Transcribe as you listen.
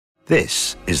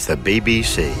This is the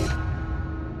BBC.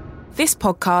 This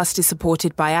podcast is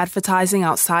supported by advertising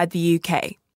outside the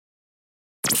UK.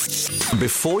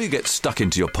 Before you get stuck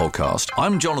into your podcast,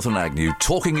 I'm Jonathan Agnew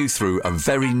talking you through a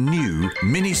very new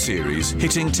mini-series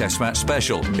hitting Test Match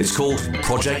special. It's called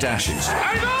Project Ashes.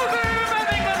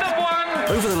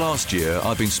 Over the last year,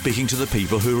 I've been speaking to the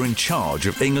people who are in charge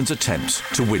of England's attempts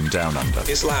to win Down Under.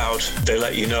 It's loud. They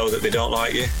let you know that they don't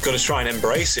like you. Got to try and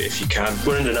embrace it if you can.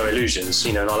 We're under no illusions.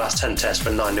 In our last 10 tests,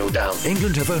 we're 9-0 down.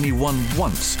 England have only won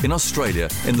once in Australia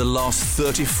in the last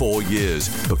 34 years.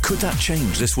 But could that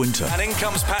change this winter? And in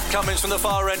comes Pat Cummins from the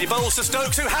far end. He bowls to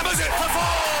Stokes, who hammers it for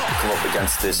four! Come up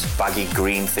against this baggy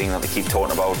green thing that they keep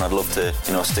talking about, and I'd love to,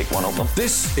 stick one up them.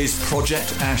 This is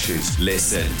Project Ashes.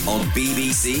 Listen on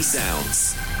BBC Sounds.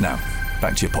 Now,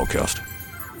 back to your podcast.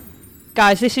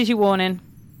 Guys, this is your warning.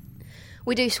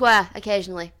 We do swear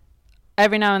occasionally.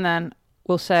 Every now and then,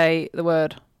 we'll say the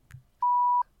word.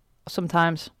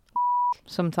 Sometimes,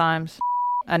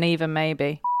 and even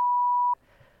maybe.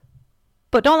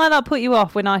 But don't let that put you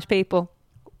off. We're nice people.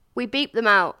 We beep them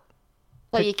out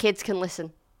so your kids can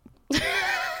listen.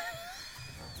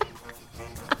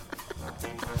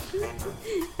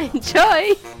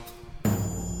 Enjoy.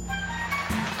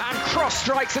 Cross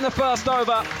strikes in the first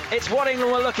over. It's what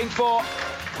England were looking for.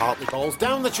 Hartley bowls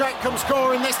down the track, comes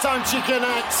scoring this time. Chicken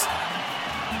X.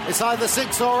 It's either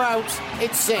 6 or out.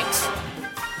 It's 6.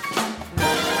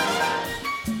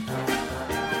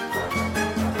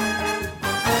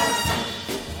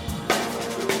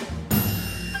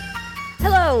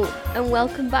 Hello and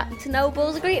welcome back to No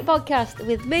Balls a Great podcast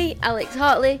with me, Alex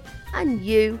Hartley, and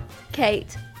you,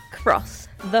 Kate Cross.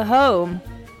 The home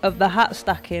of the hat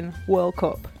stacking World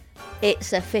Cup.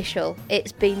 It's official.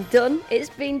 It's been done.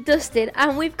 It's been dusted.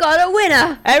 And we've got a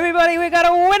winner. Everybody, we got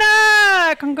a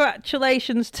winner.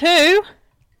 Congratulations to...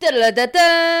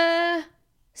 Da-da-da-da.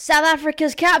 South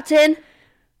Africa's captain.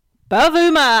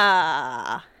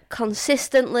 Bavuma.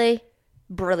 Consistently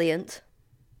brilliant.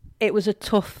 It was a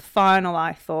tough final,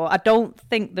 I thought. I don't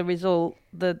think the result,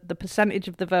 the percentage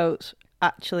of the votes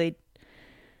actually...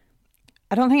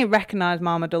 I don't think it recognised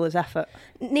Marmadullah's effort.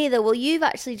 Neither. Well, you've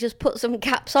actually just put some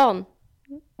caps on.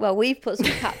 Well, we've put some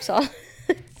caps on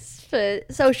for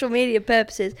social media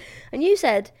purposes. And you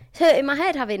said, it's hurting my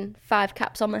head having 5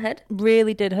 caps on my head.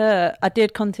 Really did hurt. I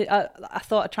did continue. I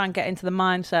thought I'd try and get into the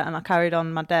mindset, and I carried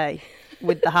on my day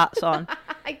with the hats on.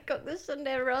 I cooked the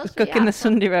Sunday roast. Cooking the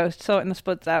Sunday roast, sorting the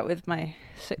spuds out with my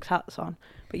 6 hats on.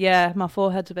 But yeah, my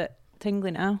forehead's a bit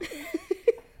tingly now.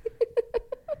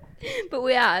 But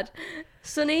we had...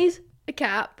 Sunnies, a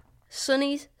cap.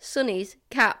 Sunnies,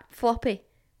 cap, floppy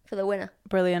for the winner.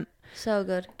 Brilliant. So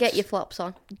good. Get your flops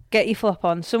on. Get your flop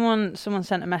on. Someone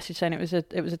sent a message saying it was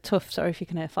a tough. Sorry if you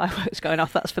can hear fireworks going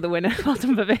off. That's for the winner. Well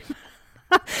done, Vivian.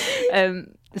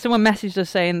 Someone messaged us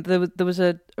saying there was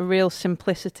a real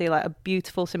simplicity, like a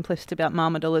beautiful simplicity about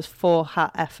Marmadullah's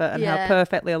 4-hat effort and how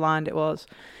perfectly aligned it was.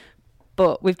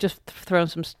 But we've just thrown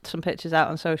some pictures out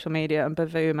on social media, and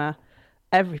Bavuma.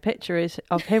 Every picture is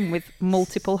of him with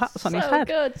multiple hats on his head.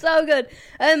 So good.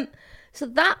 So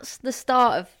that's the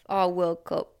start of our World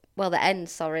Cup. Well, the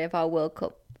end, of our World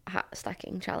Cup hat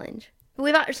stacking challenge. But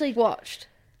we've actually watched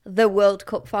the World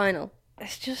Cup final.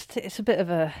 It's a bit of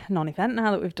a non-event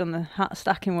now that we've done the hat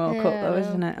stacking World Cup, though,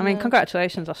 isn't it? I mean,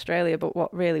 congratulations, Australia, but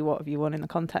what have you won in the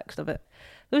context of it?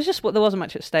 There wasn't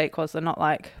much at stake, was there? Not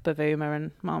like Bavuma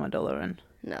and Marmadullah and...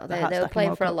 No, they were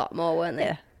playing for a lot more, weren't they?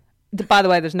 Yeah. By the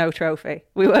way, there's no trophy.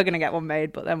 We were going to get one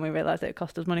made, but then we realised it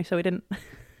cost us money, so we didn't.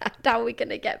 How are we going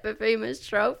to get Bavuma's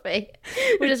trophy?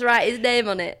 We'll just write his name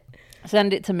on it.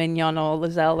 Send it to Mignon or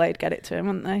Lizelle, they'd get it to him,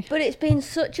 wouldn't they? But it's been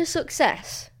such a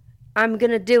success. I'm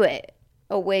going to do it,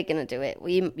 or we're going to do it.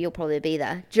 You'll probably be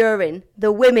there, during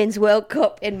the Women's World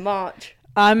Cup in March.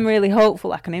 I'm really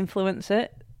hopeful I can influence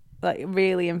it, like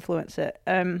really influence it.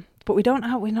 But we're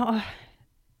not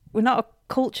a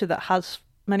culture that has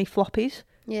many floppies.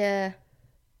 Yeah.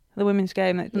 The women's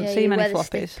game, that doesn't see many floppies. You wear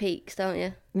the stiff peaks, don't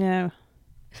you? Yeah.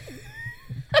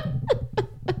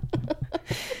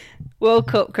 World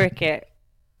Cup cricket.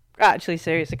 Actually,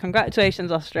 seriously,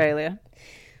 congratulations, Australia.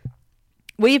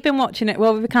 We've been watching it.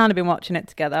 Well, we've kind of been watching it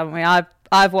together, haven't we?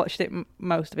 I've watched it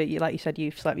most of it. Like you said,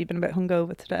 you've been a bit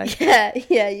hungover today.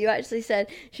 Yeah. You actually said,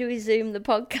 should we Zoom the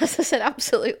podcast? I said,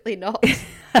 absolutely not.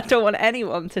 I don't want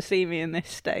anyone to see me in this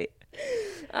state.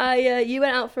 You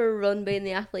went out for a run, being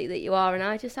the athlete that you are, and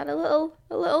I just had a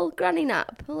little granny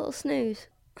nap, a little snooze.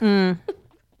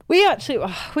 We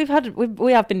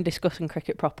have been discussing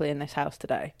cricket properly in this house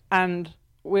today, and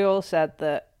we all said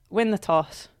that win the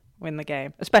toss, win the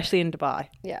game, especially in Dubai.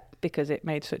 Yeah, because it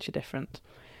made such a difference.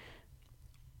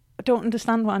 don't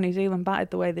understand why New Zealand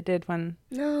batted the way they did when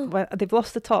they've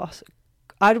lost the toss.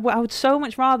 I would so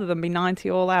much rather than be 90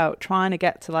 all out, trying to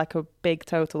get to like a big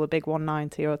total, a big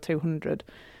 190 or 200,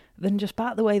 than just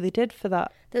bat the way they did for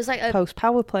that. There's like a post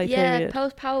power play period. Yeah,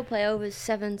 post power play overs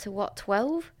 7 to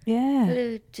 12. Yeah,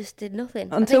 it just did nothing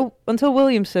until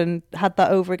Williamson had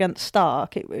that over against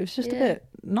Stark. It was just a bit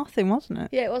nothing, wasn't it?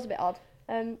 Yeah, it was a bit odd.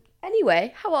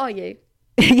 Anyway, how are you?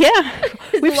 Yeah,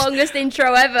 it's the longest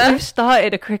intro ever. We've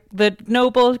started the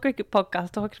No Balls Cricket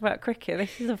podcast talking about cricket.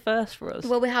 This is a first for us.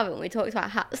 Well, we haven't. We talked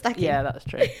about hat stacking. Yeah, that's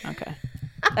true. Okay.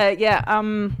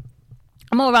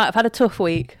 I'm all right. I've had a tough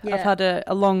week. Yeah. I've had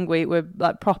a long week. We're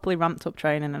like properly ramped up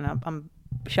training, and I'm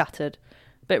shattered,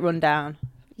 a bit run down.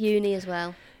 Uni as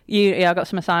well. Yeah, I got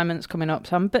some assignments coming up.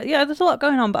 So there's a lot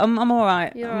going on, but I'm all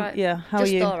right. You're all right. Yeah. How are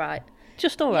you? Just all right.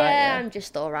 Just all right. Yeah, I'm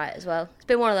just all right as well. It's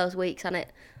been one of those weeks, hasn't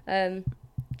it?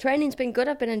 Training's been good.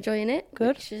 I've been enjoying it.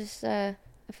 Good. Which is a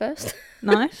first.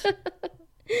 Nice.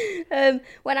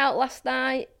 Went out last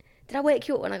night. Did I wake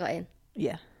you up when I got in?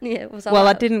 Yeah. Yeah.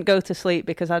 I didn't go to sleep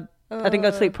because I didn't go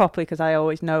to sleep properly because I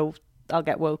always know I'll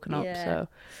get woken up. Yeah. So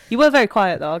you were very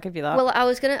quiet though. I'll give you that. Well, I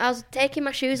was taking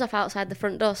my shoes off outside the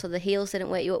front door so the heels didn't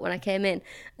wake you up when I came in,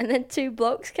 and then 2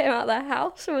 blokes came out of their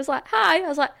house and was like, "Hi." I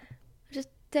was like, "I'm just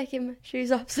taking my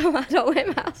shoes off so I don't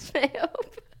wake my housemate up."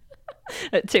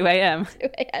 At 2 a.m. 2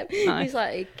 a.m. Nice. He's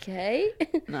like, "Okay."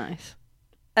 Nice.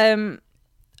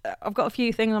 I've got a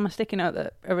few things on my sticky note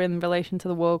that are in relation to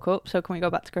the World Cup. So can we go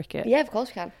back to cricket? Yeah, of course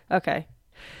we can. Okay.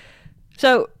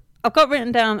 So I've got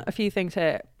written down a few things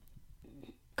here.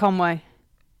 Conway.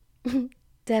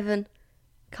 Devon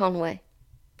Conway.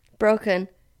 Broken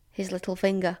his little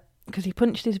finger. Because he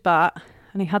punched his bat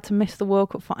and he had to miss the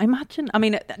World Cup final. Imagine, I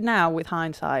mean, now with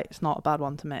hindsight, it's not a bad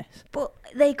one to miss. But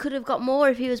they could have got more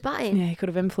if he was batting. Yeah, he could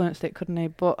have influenced it, couldn't he?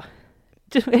 But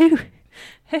just,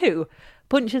 who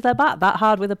punches their bat that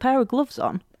hard with a pair of gloves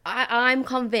on? I'm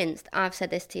convinced, I've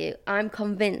said this to you, I'm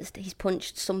convinced he's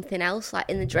punched something else, like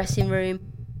in the dressing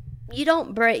room. You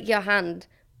don't break your hand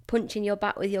punching your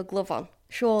bat with your glove on,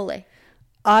 surely.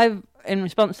 I've, in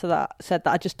response to that, said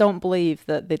that I just don't believe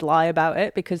that they'd lie about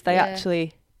it because they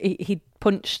actually... He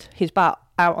punched his bat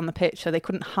out on the pitch, so they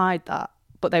couldn't hide that,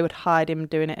 but they would hide him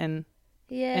doing it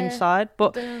inside.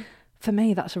 But for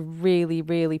me, that's a really,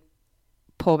 really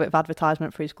poor bit of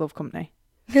advertisement for his glove company.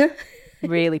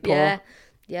 Really poor.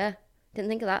 Yeah, didn't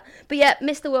think of that. But yeah,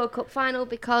 missed the World Cup final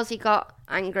because he got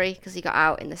angry because he got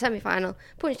out in the semi-final,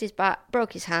 punched his bat,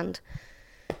 broke his hand,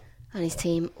 and his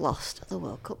team lost the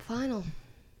World Cup final.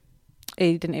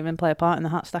 He didn't even play a part in the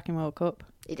hat stacking World Cup.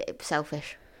 He did.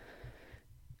 Selfish.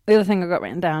 The other thing I got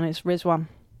written down is Rizwan.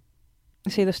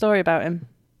 You see the story about him?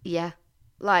 Yeah.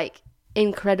 Like,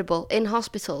 incredible. In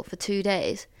hospital for 2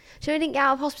 days. So he didn't get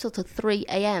out of hospital till 3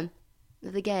 a.m.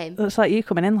 of the game. Looks like you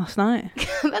coming in last night.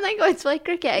 And then going to play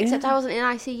cricket, except I wasn't in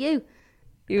ICU.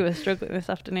 You were struggling this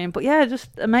afternoon. But yeah, just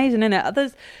amazing,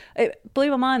 innit? It blew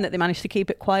my mind that they managed to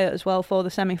keep it quiet as well for the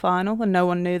semi-final, and no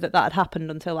one knew that had happened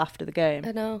until after the game.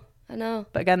 I know.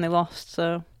 But again, they lost,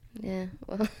 so... Yeah,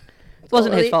 well... It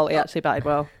wasn't his fault, he actually batted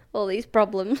well. All these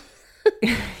problems.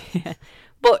 Yeah.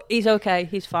 But he's okay,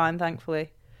 he's fine,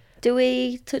 thankfully. Do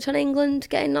we touch on England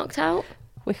getting knocked out?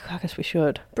 I guess we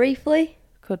should. Briefly?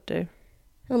 Could do.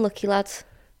 Unlucky lads.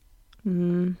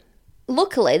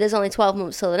 Luckily, there's only 12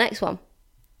 months till the next one.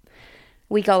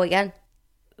 We go again.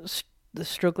 They're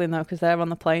struggling, though, because they're on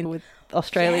the plane with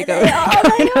Australia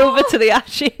going over to the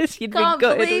Ashes. Can't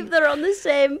believe they're on the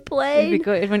same plane. You'd be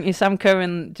gutted, wouldn't you? Sam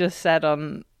Curran just said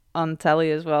on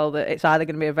telly as well that it's either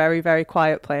going to be a very, very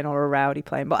quiet plane or a rowdy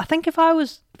plane. But I think if I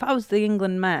was the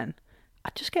England men,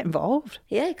 I'd just get involved.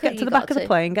 Yeah, get to the back of the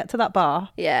plane, get to that bar.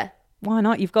 Yeah. Why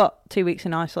not? You've got 2 weeks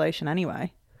in isolation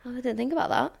anyway. Oh, I didn't think about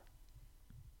that.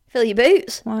 Fill your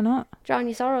boots. Why not? Drown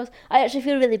your sorrows. I actually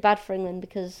feel really bad for England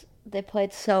because they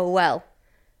played so well.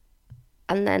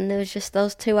 And then there was just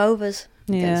those 2 overs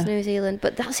against New Zealand.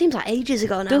 But that seems like ages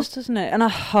ago now. It does, doesn't it? And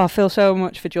I feel so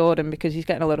much for Jordan because he's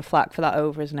getting a lot of flack for that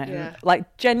over, isn't it? Yeah. And,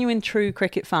 like, genuine, true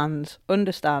cricket fans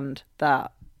understand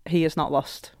that he has not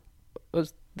lost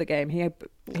the game.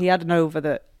 He had an over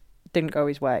that didn't go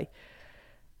his way.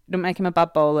 Doesn't make him a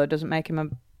bad bowler, doesn't make him a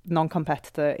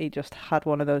non-competitor. He just had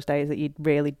one of those days that you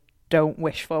really don't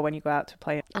wish for when you go out to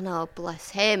play. I know, bless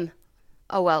him.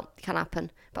 Oh well, it can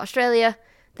happen. But Australia,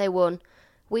 they won.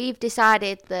 We've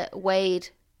decided that Wade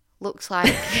looks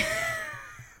like...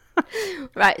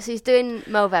 Right, so he's doing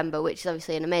Movember, which is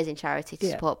obviously an amazing charity to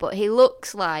support, but he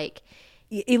looks like...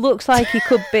 He looks like he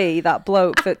could be that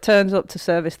bloke that turns up to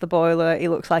service the boiler. He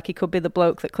looks like he could be the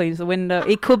bloke that cleans the window.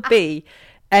 He could be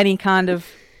any kind of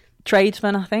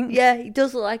tradesman, I think. Yeah, he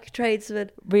does look like a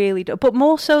tradesman. Really do. But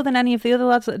more so than any of the other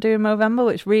lads that are doing Movember,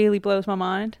 which really blows my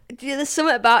mind. There's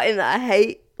something about him that I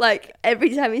hate. Like,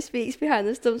 every time he speaks behind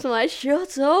the stumps, I'm like,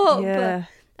 shut up. Yeah.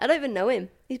 But I don't even know him.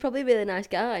 He's probably a really nice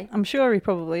guy. I'm sure he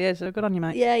probably is. So good on you,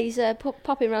 mate. Yeah, he's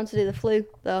popping round to do the flu,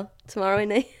 though, tomorrow,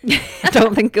 isn't he? I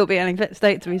don't think he'll be in any fit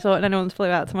state to be sorting anyone's flu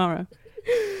out tomorrow.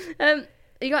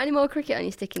 You got any more cricket on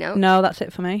your sticky note? No, that's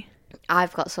it for me.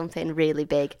 I've got something really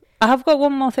big. I have got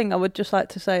one more thing I would just like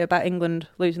to say about England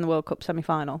losing the World Cup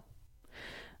semi-final.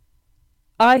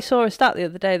 I saw a stat the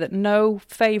other day that no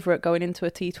favourite going into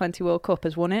a T20 World Cup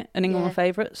has won it, and England were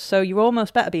favourites. So you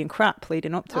almost better being crap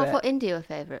leading up to it. I thought India were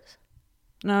favourites.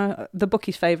 No, the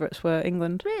bookies' favourites were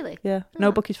England. Really? Yeah.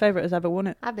 No bookies' favourite has ever won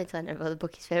it. I've been telling everyone the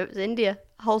bookies' favourite was India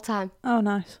the whole time. Oh,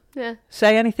 nice. Yeah.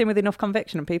 Say anything with enough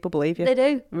conviction and people believe you. They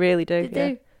do. Really do. They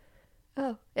do.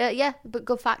 Oh, yeah, but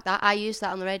good fact that I used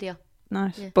that on the radio.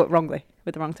 Nice. Yeah. But wrongly,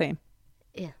 with the wrong team.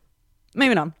 Yeah.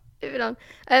 Moving on.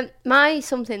 My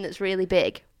something that's really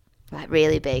big, like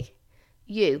really big,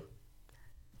 you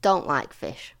don't like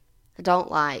fish. You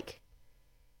don't like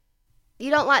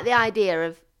the idea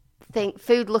of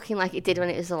food looking like it did when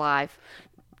it was alive.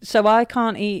 So I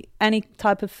can't eat any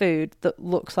type of food that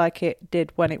looks like it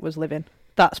did when it was living.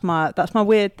 That's my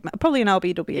weird, probably an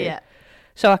LBW. Yeah.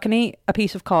 So I can eat a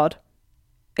piece of cod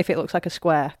if it looks like a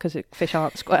square, because fish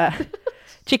aren't square.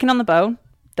 Chicken on the bone,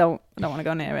 don't want to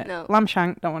go near it. No. Lamb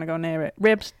shank, don't want to go near it.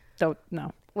 Ribs,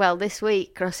 no. Well, this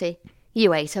week, Crossy,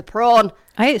 you ate a prawn.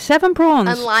 I ate 7 prawns.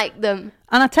 And liked them.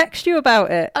 And I text you about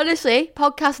it. Honestly,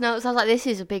 podcast notes, I was like, this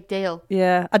is a big deal.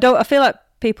 Yeah. I feel like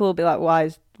people will be like,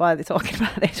 why are they talking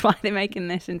about this? Why are they making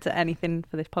this into anything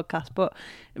for this podcast? But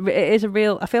it is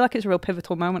I feel like it's a real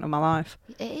pivotal moment of my life.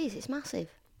 It is, it's massive.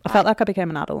 I felt like I became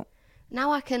an adult.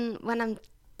 Now I can, when I'm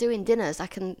doing dinners, I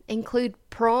can include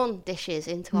prawn dishes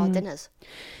into our dinners.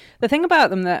 The thing about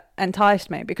them that enticed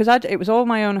me, because it was all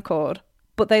my own accord,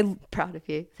 but they... Proud of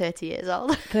you, 30 years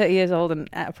old. 30 years old and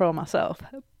ate a prawn myself.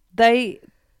 They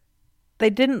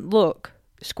didn't look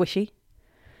squishy,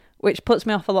 which puts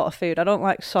me off a lot of food. I don't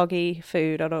like soggy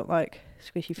food. I don't like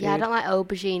squishy food. Yeah, I don't like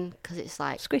aubergine because it's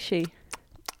like... Squishy.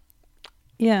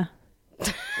 Yeah.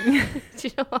 Do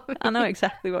you know what I mean? I know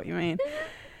exactly what you mean.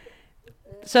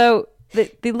 So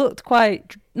they looked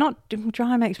quite... Not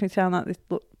dry makes me sound like they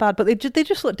look bad, but they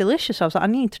just looked delicious. I was like, I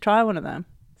need to try one of them.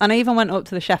 And I even went up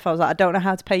to the chef. I was like, I don't know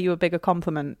how to pay you a bigger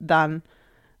compliment than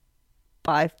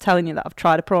by telling you that I've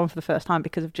tried a prawn for the first time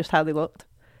because of just how they looked.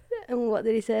 And what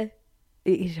did he say?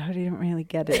 He didn't really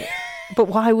get it. But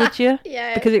why would you?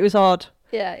 Yeah. Because it was odd.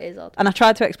 Yeah, it is odd. And I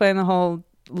tried to explain the whole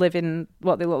living,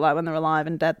 what they look like when they're alive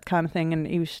and dead kind of thing, and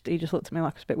he just looked at me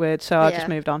like it was a bit weird, so I just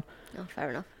moved on. Oh, fair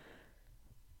enough.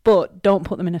 But don't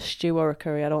put them in a stew or a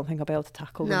curry. I don't think I'll be able to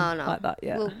tackle them like that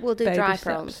yet. We'll do baby dry steps.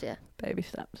 prawns, yeah. Baby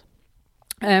steps.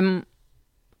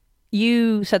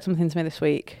 You said something to me this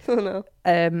week. Oh no.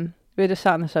 We were just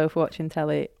sat on the sofa watching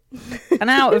telly, and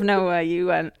out of nowhere you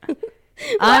went,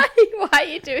 Why are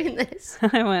you doing this?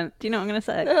 I went, do you know what I'm going to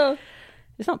say? No.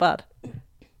 It's not bad.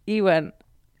 You went,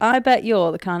 I bet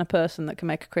you're the kind of person that can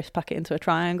make a crisp packet into a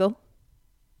triangle.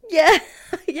 Yeah.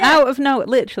 Yeah.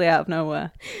 Literally out of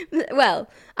nowhere. Well,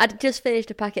 I'd just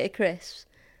finished a packet of crisps,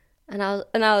 and I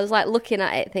was like looking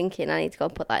at it thinking I need to go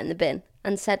and put that in the bin,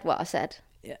 and said what I said.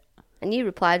 Yeah. And you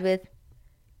replied with,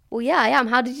 well, yeah, I am.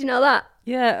 How did you know that?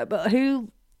 Yeah, but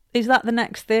who... Is that the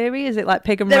next theory? Is it like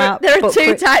pig and rat? There are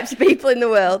two types of people in the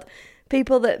world.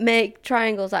 People that make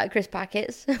triangles out of crisp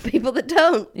packets and people that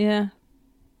don't. Yeah.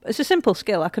 It's a simple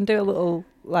skill. I can do a little,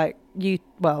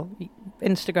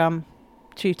 Instagram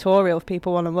tutorial if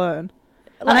people want to learn.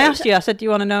 And I asked you, I said, do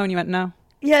you want to know? And you went, no.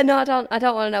 Yeah, no, I don't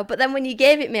want to know. But then when you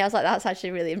gave it me, I was like, that's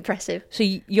actually really impressive. So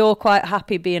you're quite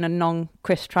happy being a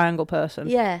non-crisp triangle person?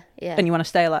 Yeah, yeah. And you want to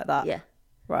stay like that? Yeah.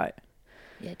 Right.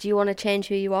 Yeah. Do you want to change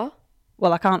who you are?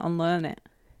 Well, I can't unlearn it.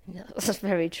 Yeah, that's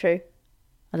very true.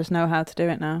 I just know how to do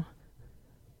it now.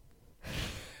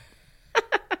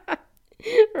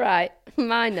 Right.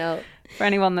 My note. For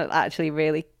anyone that actually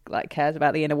really cares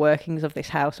about the inner workings of this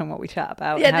house and what we chat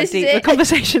about and how deep the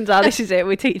conversations are, this is it.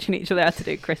 We're teaching each other how to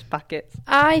do crisp packets.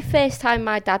 I FaceTimed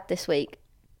my dad this week,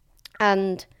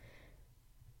 and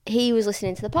he was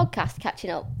listening to the podcast, catching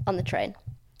up on the train.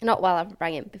 Not while I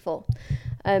rang him, before.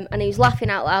 And he was laughing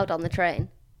out loud on the train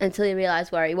until he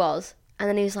realised where he was. And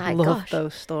then he was like, Love gosh.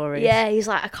 those stories. Yeah, he's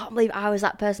like, I can't believe I was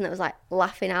that person that was like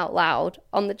laughing out loud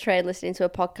on the train listening to a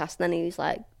podcast. And then he was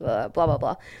like, blah, blah,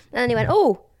 blah. And then he went,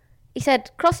 he said,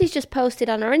 Crossy's just posted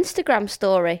on her Instagram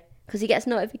story. because he gets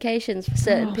notifications for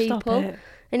certain stop people. it.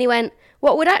 And he went,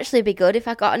 what would actually be good if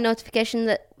I got a notification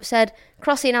that said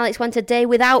Crossy and Alex went a day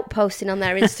without posting on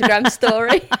their Instagram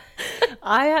story.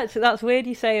 That's weird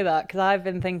you say that, because I've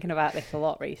been thinking about this a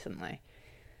lot recently.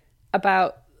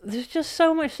 There's just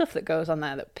so much stuff that goes on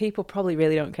there that people probably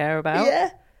really don't care about.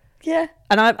 Yeah.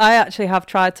 And I actually have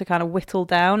tried to kind of whittle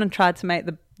down and tried to make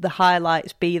the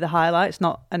highlights be the highlights,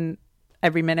 not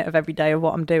every minute of every day of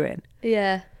what I'm doing.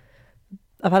 Yeah.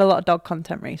 I've had a lot of dog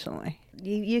content recently.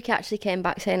 You actually came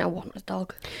back saying, I want a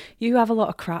dog. You have a lot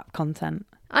of crap content.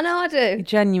 I know I do. You're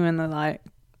genuinely like,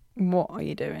 what are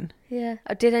you doing? Yeah.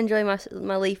 I did enjoy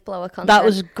my leaf blower content. That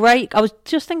was great. I was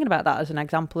just thinking about that as an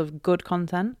example of good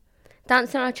content.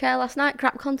 Dancing on a chair last night,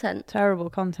 crap content.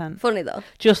 Terrible content. Funny though.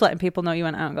 Just letting people know you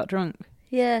went out and got drunk.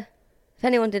 Yeah. If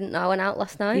anyone didn't know, I went out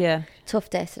last night. Yeah. Tough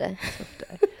day today.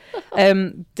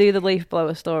 Do the leaf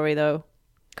blower story though,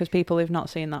 because people who've not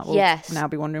seen that will now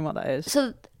be wondering what that is.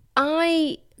 So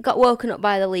I got woken up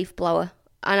by the leaf blower,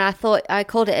 and I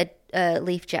called it a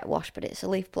leaf jet wash, but it's a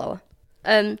leaf blower.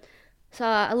 So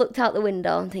I looked out the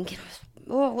window and thinking,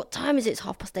 oh, what time is it? It's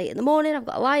 8:30 in the morning. I've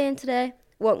got a lie-in today.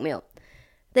 Woke me up.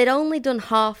 They'd only done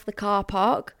half the car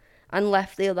park and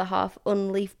left the other half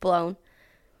unleaf blown.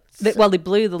 They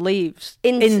blew the leaves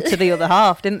into the other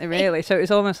half, didn't they, really? So it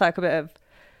was almost like a bit of,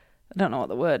 I don't know what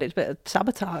the word is, a bit of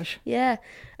sabotage. Yeah.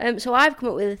 So I've come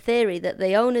up with a theory that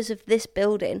the owners of this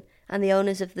building and the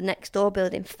owners of the next door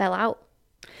building fell out.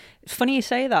 It's funny you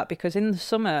say that, because in the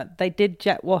summer they did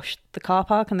jet wash the car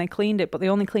park and they cleaned it, but they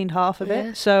only cleaned half of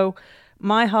it. So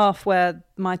my half, where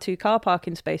my 2 car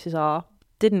parking spaces are,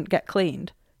 didn't get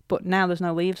cleaned, but now there's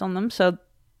no leaves on them. So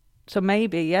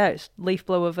maybe, it's leaf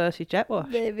blower versus jet wash.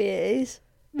 Maybe it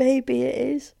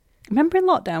is. Remember in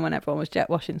lockdown when everyone was jet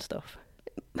washing stuff?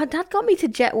 My dad got me to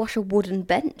jet wash a wooden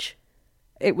bench.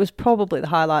 It was probably the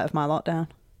highlight of my lockdown.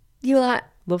 You were like,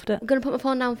 loved it. I'm going to put my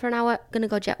phone down for an hour, going to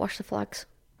go jet wash the flags.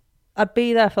 I'd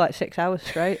be there for like 6 hours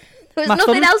straight. There was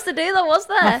nothing else to do though, was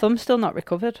there? My thumb's still not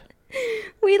recovered.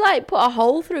 We put a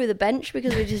hole through the bench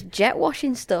because we were just jet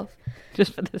washing stuff.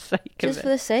 Just for the sake of it. Just for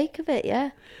the sake of it,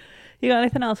 yeah. You got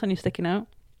anything else on your sticky note?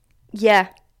 Yeah.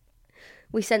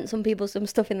 We sent some people some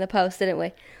stuff in the post, didn't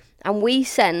we? And we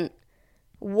sent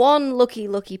one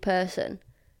lucky person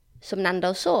some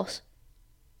Nando's sauce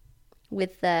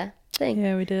with their thing.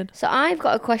 Yeah, we did. So I've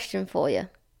got a question for you.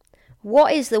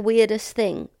 What is the weirdest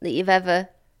thing that you've ever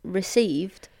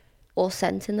received or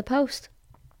sent in the post?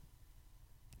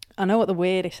 I know what the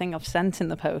weirdest thing I've sent in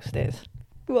the post is.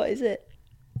 What is it?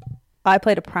 I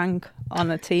played a prank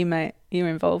on a teammate. You were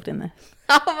involved in this.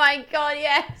 Oh my God,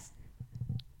 yes.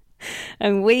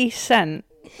 And we sent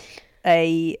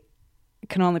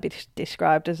can only be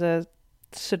described as a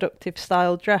seductive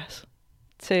style dress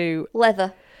to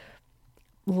leather,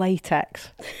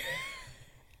 latex.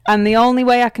 And the only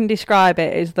way I can describe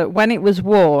it is that when it was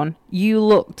worn, you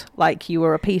looked like you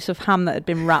were a piece of ham that had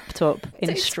been wrapped up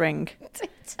in string. Too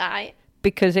tight.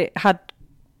 Because it had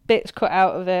bits cut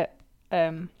out of it.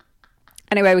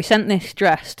 Anyway, we sent this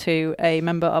dress to a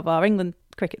member of our England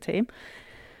cricket team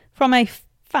from a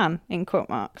fan, in quote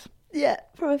marks. Yeah,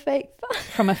 from a fake fan.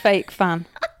 From a fake fan.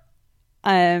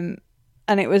 And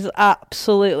it was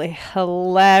absolutely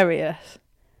hilarious.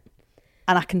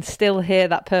 And I can still hear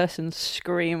that person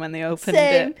scream when they opened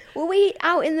it. Were we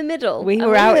out in the middle? We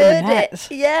were out in the nets.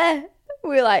 Yeah.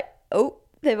 We were like, oh,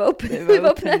 they've opened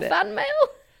their fan mail.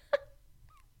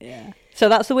 Yeah. So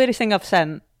that's the weirdest thing I've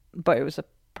sent, but it was a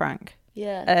prank.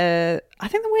 Yeah. I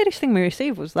think the weirdest thing we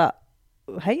received was that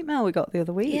hate mail we got the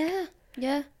other week.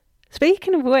 Yeah.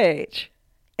 Speaking of which,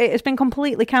 it has been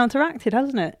completely counteracted,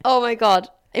 hasn't it? Oh my God.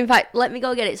 In fact, let me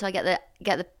go get it so I get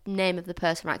the name of the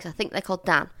person right, because I think they're called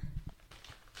Dan.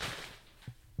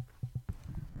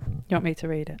 You want me to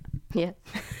read it? Yeah.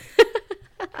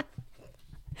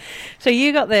 So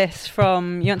you got this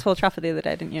from, you went to Old Trafford the other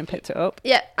day, didn't you, and picked it up?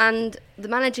 Yeah, and the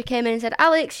manager came in and said,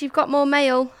 Alex, you've got more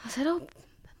mail. I said, oh,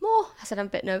 more? I said, I'm a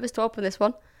bit nervous to open this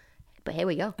one. But here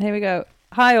we go. Here we go.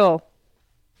 Hi all.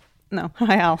 No,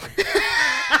 hi Al.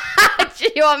 Do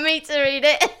you want me to read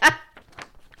it?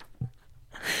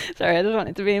 Sorry, I just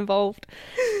wanted to be involved.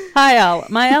 Hi Al,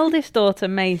 my eldest daughter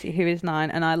Maisie, who is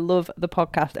 9, and I love the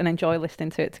podcast and enjoy listening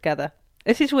to it together.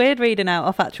 This is weird reading out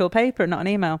off actual paper and not an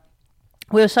email.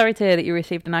 We are sorry to hear that you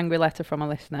received an angry letter from a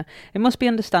listener. It must be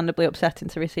understandably upsetting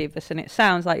to receive this, and it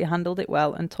sounds like you handled it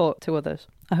well and talked to others.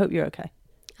 I hope you're okay.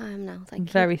 I am now, thank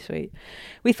you. Very sweet.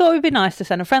 We thought it would be nice to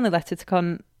send a friendly letter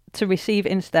to receive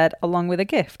instead, along with a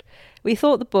gift. We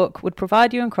thought the book would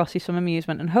provide you and Crossy some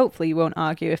amusement, and hopefully you won't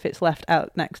argue if it's left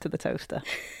out next to the toaster.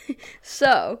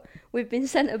 So, we've been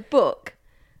sent a book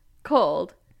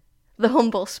called The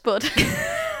Humble Spud.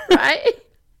 Right?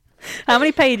 How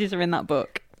many pages are in that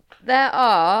book? There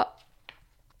are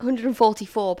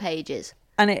 144 pages.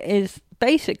 And it is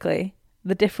basically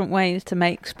the different ways to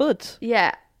make spuds.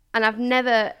 Yeah. And I've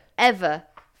never, ever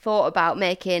thought about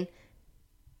making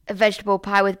a vegetable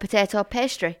pie with potato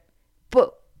pastry.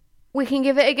 But we can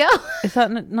give it a go. Is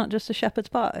that not just a shepherd's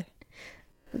pie?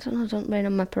 I don't know, don't rain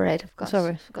on my parade.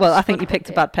 Sorry. Well, I think you picked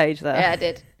a bad page there. Yeah, I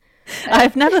did.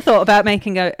 I've never thought about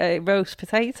making a roast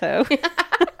potato.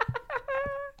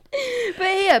 But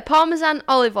here, Parmesan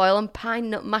olive oil and pine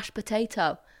nut mashed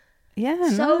potato. Yeah,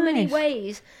 so nice. many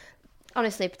ways.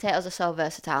 Honestly, potatoes are so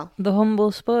versatile. The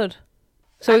Humble Spud.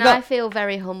 So and I feel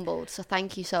very humbled, so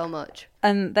thank you so much.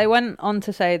 And they went on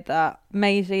to say that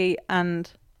Maisie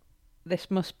and this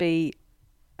must be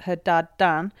her dad,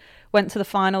 Dan, went to the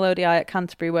final ODI at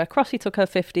Canterbury where Crossy took her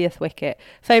 50th wicket.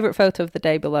 Favourite photo of the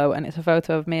day below, and it's a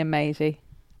photo of me and Maisie.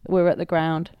 We were at the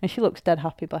ground, and she looks dead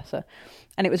happy, bless her.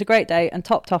 And it was a great day, and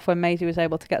topped off when Maisie was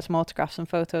able to get some autographs and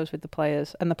photos with the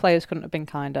players, and the players couldn't have been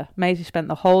kinder. Maisie spent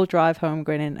the whole drive home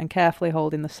grinning and carefully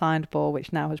holding the signed ball,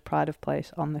 which now has pride of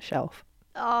place on the shelf.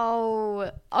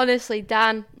 Oh, honestly,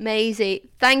 Dan,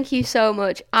 Maisie, thank you so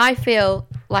much. I feel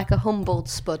like a humbled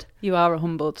spud. You are a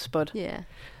humbled spud. Yeah.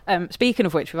 Speaking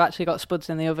of which, we've actually got spuds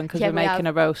in the oven because we're making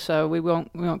a roast, so we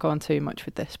won't go on too much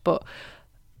with this. But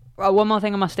one more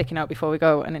thing on my sticky note before we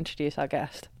go and introduce our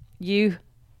guest. You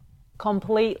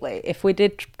completely, if we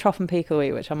did trough and peak of the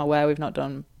week, which I'm aware we've not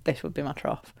done, this would be my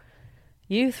trough.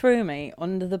 You threw me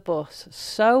under the bus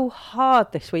so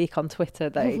hard this week on Twitter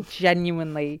that it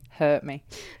genuinely hurt me.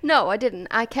 No, I didn't.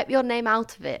 I kept your name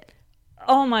out of it.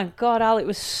 Oh my God, Al, it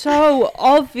was so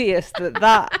obvious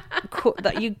that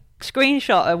you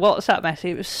screenshot a WhatsApp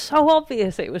message. It was so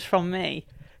obvious it was from me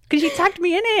because you tagged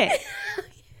me in it.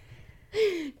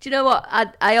 Do you know what?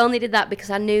 I only did that because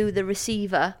I knew the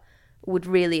receiver would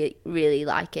really, really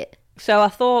like it. So I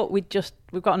thought we've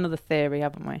got another theory,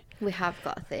 haven't we? We have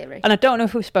got a theory. And I don't know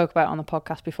if we spoke about it on the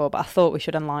podcast before, but I thought we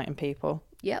should enlighten people.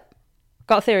 Yep.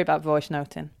 Got a theory about voice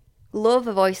noting. Love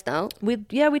a voice note. We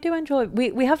do enjoy it.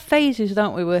 We have phases,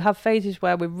 don't we? We have phases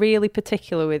where we're really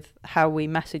particular with how we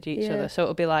message each other. So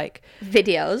it'll be like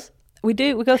videos. We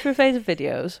go through a phase of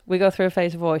videos. We go through a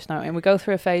phase of voice noting. We go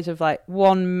through a phase of like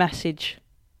one message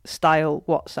style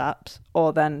WhatsApps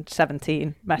or then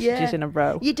 17 messages in a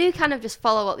row. You do kind of just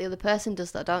follow what the other person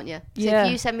does though, don't you? So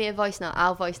if you send me a voice note,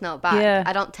 I'll voice note back. Yeah.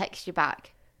 I don't text you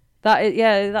back.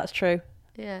 That's true.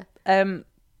 Yeah.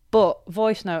 But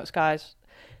voice notes, guys,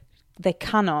 they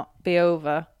cannot be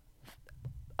over.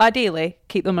 Ideally,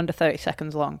 keep them under 30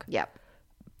 seconds long. Yep.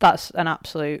 That's an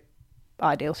absolute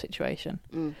ideal situation.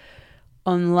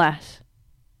 Unless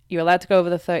you're allowed to go over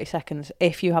the 30 seconds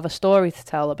if you have a story to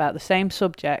tell about the same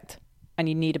subject and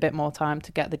you need a bit more time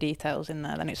to get the details in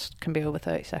there, then it can be over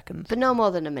 30 seconds. But no more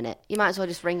than a minute. You might as well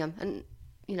just ring them and,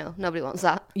 nobody wants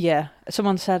that. Yeah.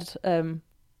 Someone said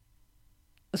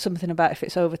something about if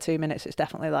it's over 2 minutes, it's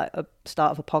definitely like a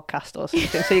start of a podcast or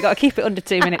something. So you got to keep it under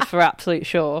 2 minutes for absolute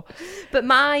sure. But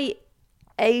my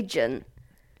agent,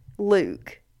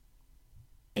 Luke,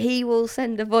 he will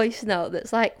send a voice note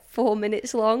that's like 4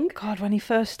 minutes long. God, when he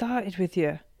first started with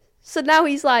you. So now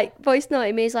he's like voice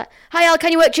noting me. He's like, "Hi Al,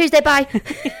 can you work Tuesday? Bye."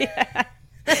 Yeah.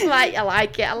 I'm like,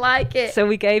 I like it. So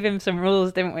we gave him some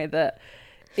rules, didn't we? That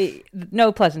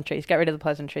no pleasantries. Get rid of the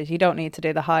pleasantries. You don't need to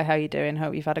do the "Hi, how you doing?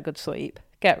 Hope you've had a good sleep."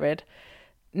 Get rid.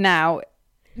 Now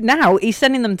he's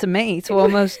sending them to me to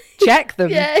almost check them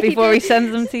before he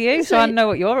sends them to you. So I know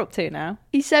what you're up to now.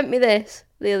 He sent me this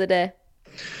the other day.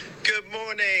 Good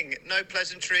morning. No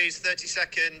pleasantries, 30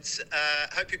 seconds.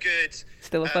 Hope you're good.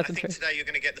 Still a pleasantry. I think today you're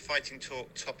going to get the fighting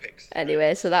talk topics.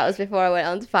 Anyway, so that was before I went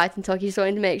on to fighting talk. He just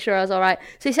wanted to make sure I was all right.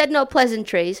 So he said no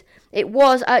pleasantries. It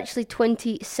was actually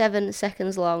 27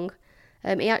 seconds long.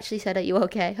 He actually said, "Are you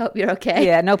okay? Hope you're okay."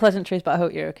 Yeah, no pleasantries, but I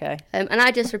hope you're okay. And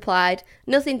I just replied,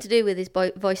 nothing to do with his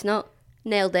voice note.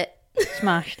 Nailed it.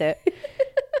 Smashed it.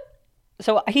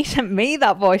 So he sent me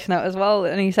that voice note as well,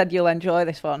 and he said, "You'll enjoy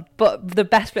this one." But the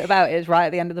best bit about it is right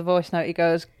at the end of the voice note, he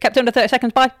goes, "Kept under 30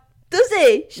 seconds, bye." Does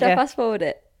he? Should I fast forward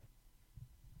it?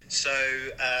 So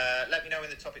let me know when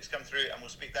the topics come through, and we'll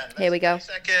speak then. Here we go. 30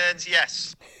 seconds,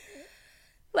 yes.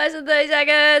 Less than 30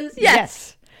 seconds,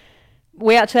 yes.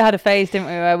 We actually had a phase, didn't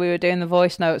we, where we were doing the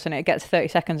voice notes and it gets 30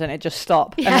 seconds and it just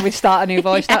stopped. And then we start a new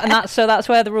voice note. And that's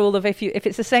where the rule of if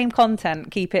it's the same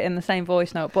content, keep it in the same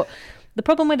voice note. But the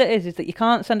problem with it is that you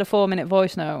can't send a 4-minute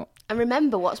voice note and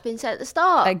remember what's been said at the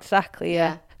start. Exactly,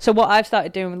 yeah. So what I've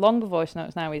started doing with longer voice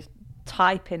notes now is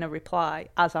type in a reply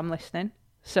as I'm listening.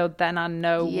 So then I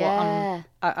know what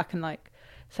I can like.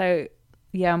 So,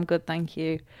 yeah, I'm good, thank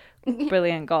you.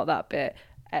 Brilliant, got that bit.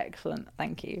 Excellent,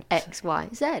 thank you.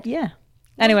 XYZ. Yeah.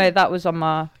 Anyway, that was on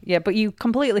my... Yeah, but you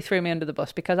completely threw me under the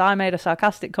bus because I made a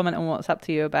sarcastic comment on WhatsApp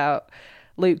to you about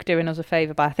Luke doing us a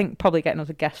favour by, I think, probably getting us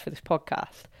a guest for this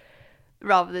podcast.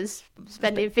 Rather than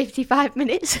spending 55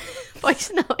 minutes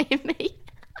voice noting me.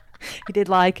 He did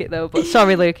like it, though, but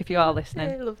sorry, Luke, if you are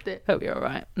listening. I loved it. Hope you're all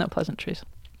right. No pleasantries.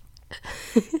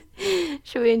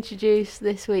 Shall we introduce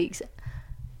this week's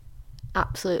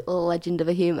absolute legend of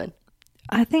a human?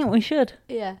 I think we should.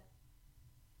 Yeah.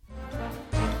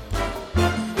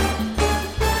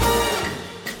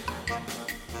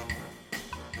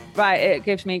 Right, it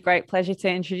gives me great pleasure to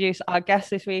introduce our guest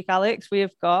this week, Alex. We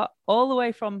have got, all the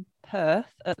way from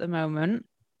Perth at the moment,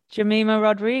 Jemimah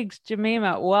Rodrigues.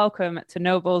 Jemimah, welcome to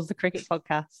No Balls, the cricket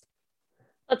podcast.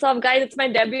 What's up, guys? It's my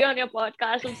debut on your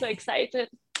podcast. I'm so excited.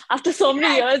 After so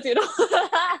many years,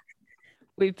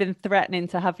 We've been threatening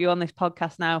to have you on this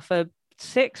podcast now for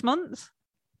 6 months.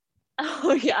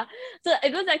 Oh, yeah. So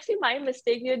it was actually my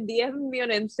mistake. You DM'd me on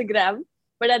Instagram,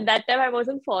 but at that time I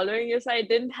wasn't following you, so I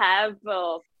didn't have...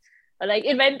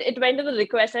 it went to the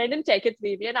request and I didn't check it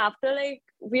really. And after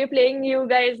we are playing you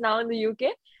guys now in the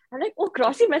UK, I'm like, oh,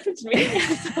 Crossy messaged me.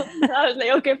 So I was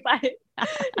like, okay, fine.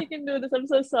 You can do this. I'm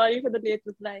so sorry for the late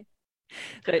reply.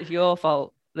 So it's your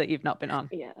fault that you've not been on.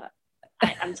 Yeah,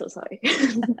 I'm so sorry.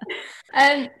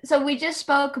 So we just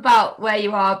spoke about where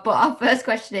you are, but our first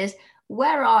question is,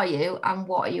 where are you and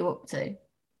what are you up to?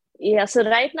 Yeah, so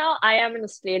right now I am in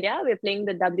Australia. We're playing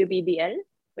the WBBL.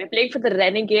 We're playing for the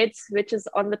Renegades, which is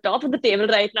on the top of the table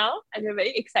right now, and we're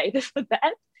very excited for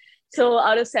that. So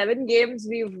out of 7 games,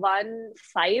 we've won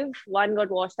 5. 1 got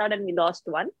washed out and we lost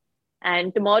 1.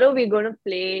 And tomorrow we're going to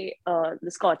play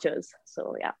the Scorchers.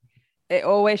 So, yeah. It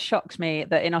always shocks me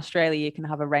that in Australia you can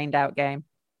have a rained out game.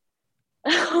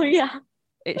 Oh, yeah.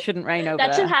 It shouldn't rain over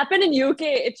that there. Should happen in UK.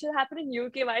 It should happen in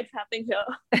UK. Why it's happening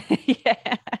here.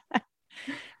 Yeah.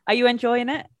 Are you enjoying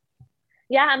it?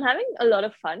 Yeah, I'm having a lot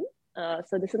of fun.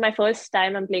 So this is my first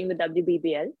time I'm playing the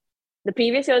WBBL. The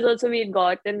previous years also we had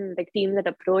gotten teams that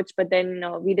approached, but then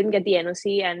we didn't get the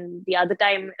NOC. And the other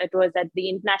time it was that the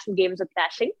international games were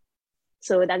crashing.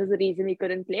 So that is the reason we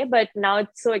couldn't play. But now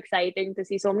it's so exciting to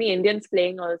see so many Indians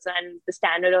playing also, and the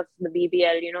standard of the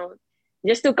BBL,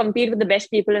 just to compete with the best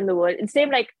people in the world. It's same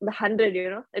like the 100,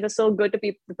 it was so good to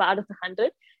be part of the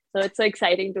 100. So it's so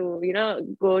exciting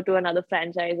to, go to another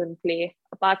franchise and play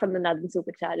apart from the Northern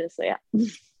Superchargers. So yeah.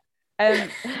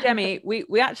 Jemmy,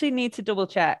 we actually need to double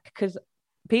check because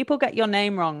people get your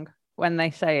name wrong when they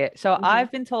say it. So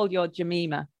I've been told you're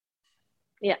Jemimah.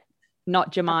 Yeah.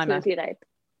 Not Jemimah. Absolutely right.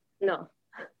 No.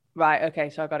 Right. Okay.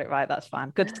 So I got it right. That's fine.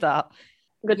 Good start.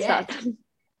 Good start.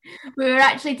 We were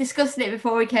actually discussing it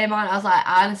before we came on. I was like,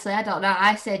 honestly, I don't know.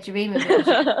 I said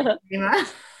Jemimah.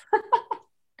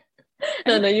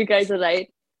 No, you guys are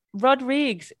right.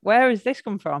 Rodrigues, where has this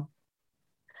come from?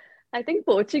 I think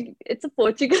it's a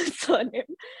Portuguese surname.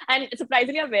 And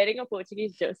surprisingly, I'm wearing a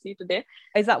Portuguese jersey today.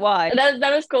 Is that why?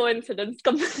 That was coincidence,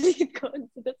 complete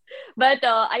coincidence. But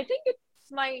I think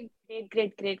it's my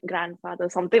great-great-great-grandfather,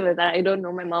 something like that. I don't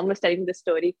know. My mom was telling me the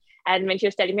story. And when she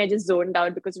was telling me, I just zoned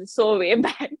out because it was so way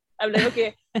back. I'm like,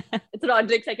 okay, it's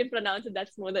Rodrigues. I can pronounce it.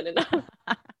 That's more than enough.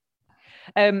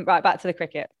 Right, back to the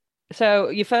cricket. So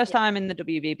your first time in the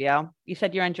WBBL, you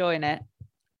said you're enjoying it.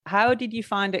 How did you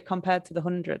find it compared to the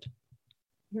 100?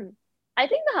 I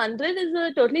think the 100 is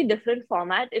a totally different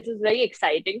format. It was very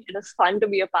exciting. It was fun to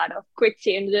be a part of. Quick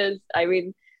changes. I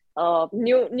mean,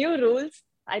 new rules.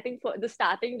 I think for the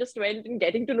starting just went in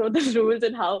getting to know the rules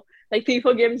and how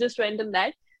 3-4 games just went in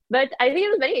that. But I think it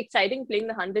was very exciting playing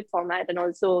the 100 format and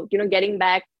also, getting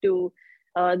back to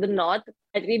the North.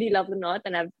 I really love the North,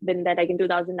 and I've been there in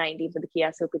 2019 for the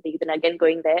Kia Super League. And again,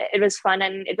 going there, it was fun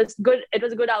and it was good. It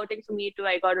was a good outing for me too.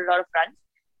 I got a lot of runs,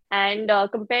 and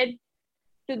compared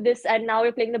to this, and now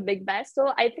we're playing the Big Bash.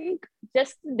 So I think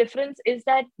just the difference is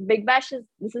that Big Bash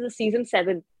this is a season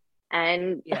 7,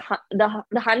 and the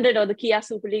 100 or the Kia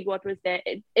Super League, what was there,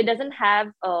 it doesn't have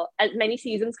as many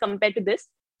seasons compared to this.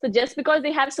 So just because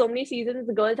they have so many seasons,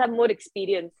 the girls have more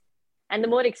experience. And the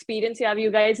more experience you have,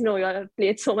 you guys know you have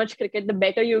played so much cricket, the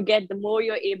better you get, the more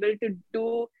you're able to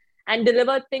do and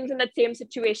deliver things in that same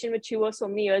situation which you were so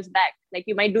many years back.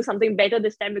 You might do something better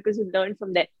this time because you learned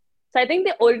from that. So I think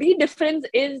the only difference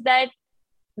is that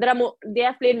they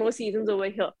have played more seasons over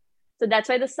here. So that's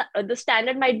why the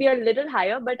standard might be a little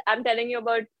higher. But I'm telling you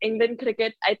about England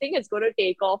cricket, I think it's going to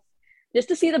take off. Just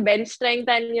to see the bench strength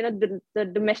and, the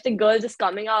domestic girls just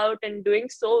coming out and doing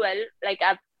so well.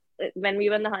 When we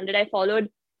were in the 100, I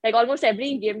followed almost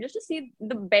every game just to see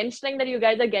the bench strength that you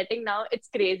guys are getting now. It's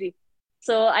crazy.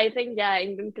 So I think,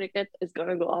 England cricket is going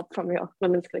to go up from here,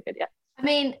 women's cricket, yeah. I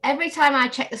mean, every time I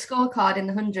check the scorecard in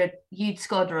the 100, you'd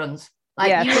scored runs.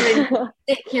 Like you were in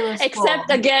ridiculous except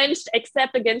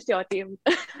against your team.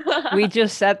 We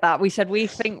just said that. We said we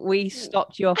think we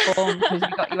stopped your form because we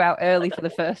got you out early for the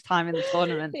first time in the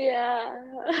tournament. Yeah.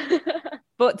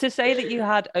 But to say that you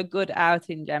had a good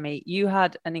outing, Jemmy, you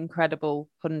had an incredible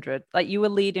 100. Like you were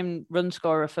leading run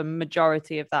scorer for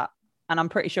majority of that. And I'm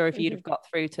pretty sure if you'd have got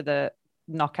through to the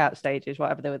knockout stages,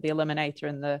 whatever they were, the eliminator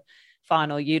and the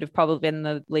final, you'd have probably been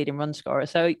the leading run scorer.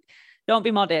 So don't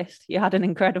be modest. You had an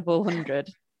incredible 100.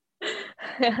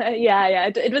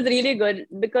 Yeah. It was really good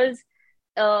because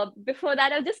before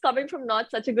that, I was just coming from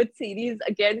not such a good series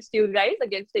against you guys,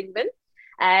 against England.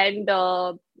 And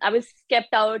I was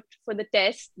kept out for the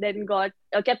test, then got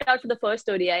kept out for the first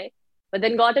ODI, but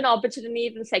then got an opportunity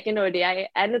in the second ODI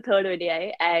and the third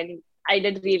ODI, and I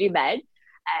did really bad.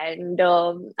 And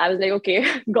I was like, okay,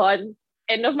 gone,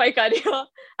 end of my career.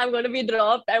 I'm going to be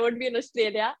dropped. I won't be in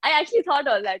Australia. I actually thought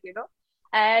all that,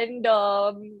 And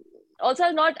also,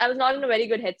 I was not in a very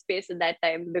good headspace at that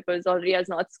time because already I was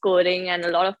not scoring and a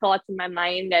lot of thoughts in my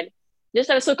mind. And just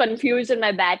I was so confused in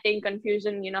my batting,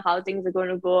 confusion, how things are going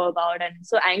to go about, and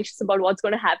so anxious about what's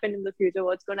going to happen in the future,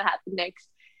 what's going to happen next.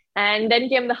 And then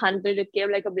came the 100. It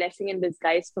came like a blessing in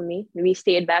disguise for me. We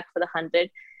stayed back for the 100.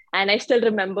 And I still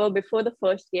remember before the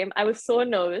first game, I was so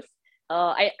nervous.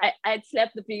 I had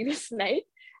slept the previous night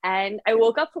and I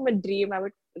woke up from a dream. I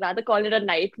would rather call it a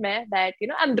nightmare that,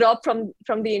 I'm dropped from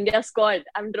the India squad.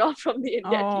 I'm dropped from the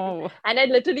India team. And I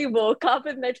literally woke up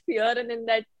in that fear and in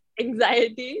that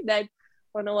anxiety that,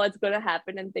 oh no, what's going to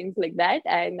happen and things like that.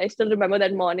 And I still remember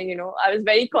that morning, I was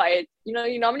very quiet.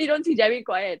 You normally don't see Jemmy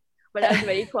quiet, but I was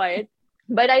very quiet.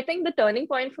 But I think the turning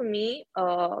point for me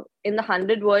in the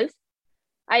 100 was,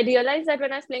 I realized that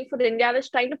when I was playing for India, I was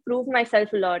trying to prove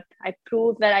myself a lot. I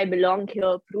proved that I belong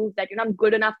here, prove that, I'm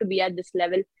good enough to be at this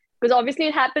level. Because obviously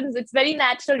it happens, it's very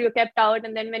natural, you're kept out.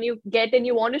 And then when you get in,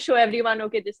 you want to show everyone,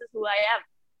 okay, this is who I am.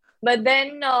 But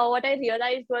then what I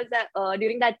realized was that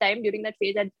during that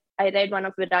phase, I read one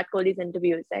of Virat Kohli's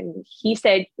interviews. And he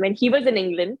said when he was in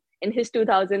England, in his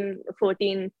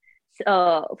 2014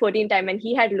 time, when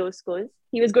he had low scores,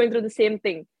 he was going through the same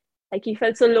thing. Like he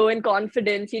felt so low in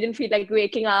confidence. He didn't feel like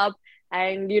waking up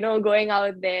and, going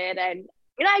out there. And,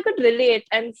 I could relate.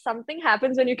 And something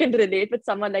happens when you can relate with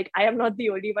someone, like I am not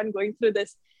the only one going through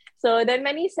this. So then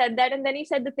when he said that, and then he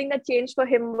said the thing that changed for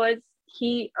him was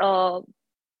he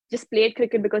just played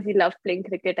cricket because he loved playing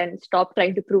cricket and stopped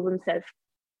trying to prove himself.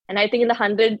 And I think in the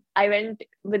 100, I went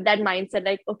with that mindset,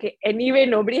 like, okay, anyway,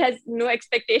 nobody has no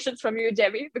expectations from you,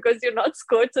 Jemmy, because you're not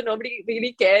scored. So nobody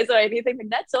really cares or anything like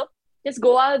that. So just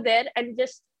go out there and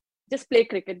just play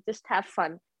cricket, just have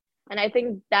fun. And I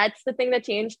think that's the thing that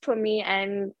changed for me.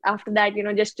 And after that,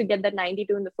 just to get that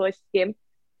 92 in the first game,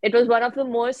 it was one of the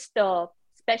most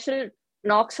special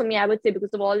knocks for me, I would say,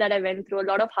 because of all that I went through, a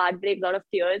lot of heartbreak, a lot of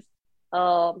tears,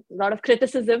 a lot of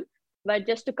criticism. But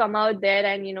just to come out there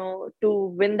and, to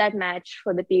win that match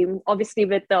for the team, obviously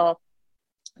with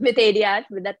ADR,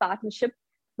 with that partnership,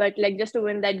 but like just to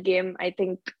win that game, I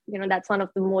think, that's one of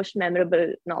the most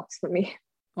memorable knocks for me.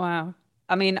 Wow.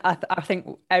 I mean, I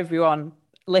think everyone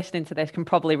listening to this can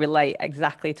probably relate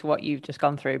exactly to what you've just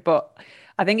gone through. But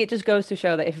I think it just goes to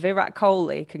show that if Virat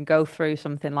Kohli can go through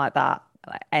something like that,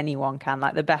 like anyone can,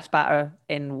 like the best batter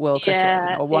in world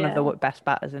cricket, or one of the best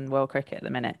batters in world cricket at the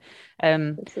minute.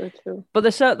 That's so true. But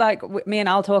there's so, like, me and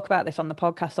I'll talk about this on the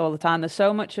podcast all the time. There's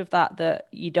so much of that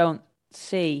you don't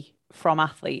see from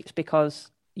athletes because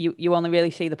you only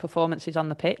really see the performances on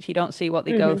the pitch. You don't see what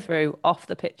they go through off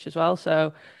the pitch as well.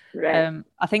 So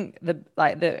I think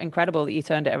the incredible that you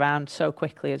turned it around so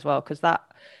quickly as well, because that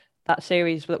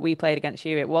series that we played against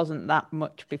you, it wasn't that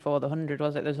much before the 100,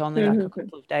 was it? There's only like a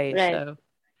couple of days. Right. So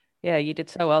yeah, you did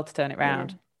so well to turn it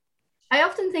around. Yeah. I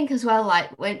often think as well,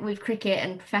 like with cricket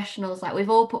and professionals, like we've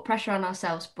all put pressure on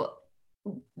ourselves, but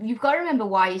you've got to remember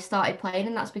why you started playing,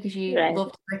 and that's because you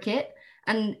loved cricket.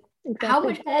 And how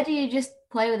much better do you just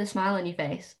play with a smile on your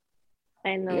face?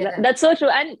 I know that's so true.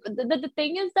 And the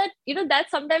thing is that,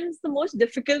 that's sometimes the most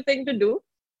difficult thing to do,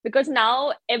 because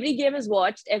now every game is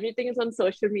watched, everything is on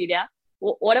social media.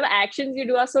 Whatever actions you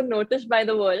do are so noticed by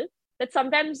the world that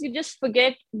sometimes you just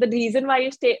forget the reason why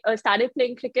you started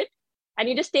playing cricket, and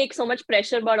you just take so much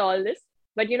pressure about all this.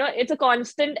 But, it's a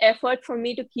constant effort for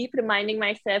me to keep reminding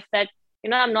myself that,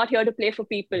 I'm not here to play for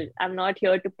people. I'm not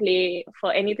here to play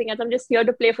for anything else. I'm just here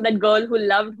to play for that girl who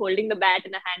loved holding the bat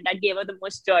in her hand. That gave her the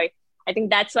most joy. I think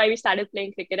that's why we started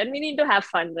playing cricket, and we need to have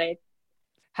fun, right?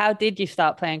 How did you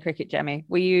start playing cricket, Jemmy?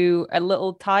 Were you a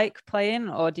little tyke playing,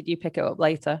 or did you pick it up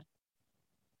later?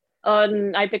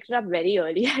 I picked it up very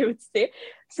early, I would say.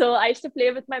 So I used to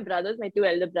play with my brothers, my two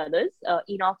elder brothers,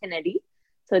 Enoch and Eddie.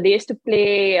 So they used to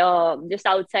play just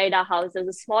outside our house. There's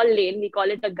a small lane. We call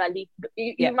it a gully.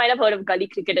 You might have heard of gully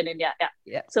cricket in India.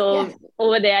 Yeah. So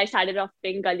over there, I started off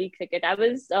playing gully cricket. I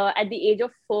was at the age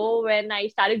of 4 when I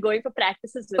started going for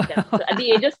practices with them. So at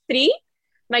the age of 3,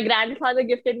 my grandfather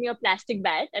gifted me a plastic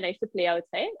bat and I used to play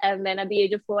outside. And then at the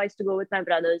age of 4, I used to go with my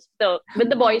brothers. So with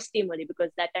the boys team only,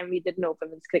 because that time we didn't know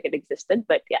women's cricket existed.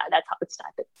 But yeah, that's how it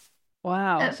started.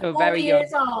 Wow. So 4 very young.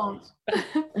 years old.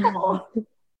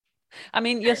 I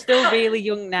mean, you're still really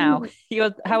young now.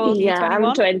 How old are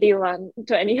you? 21? I'm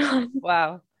 21.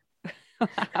 Wow.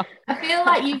 Wow. I feel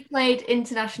like you've played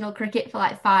international cricket for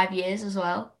like 5 years as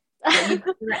well. You've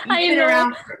been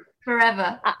around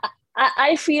forever.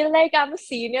 I feel like I'm a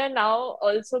senior now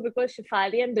also because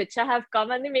Shifali and Richa have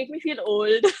come and they make me feel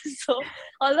old. So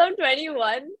although I'm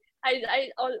 21,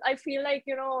 I feel like,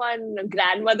 I'm a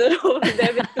grandmother over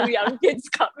there with 2 young kids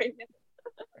coming in.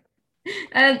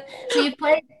 So you've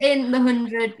played in the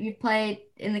 100, you've played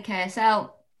in the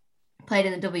KSL, played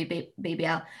in the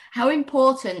WBBL. How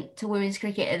important to women's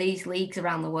cricket are these leagues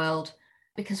around the world?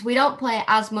 Because we don't play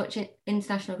as much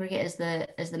international cricket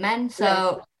as the men.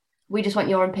 So we just want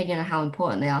your opinion on how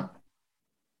important they are.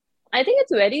 I think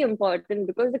it's very important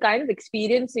because the kind of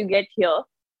experience you get here,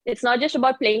 it's not just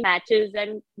about playing matches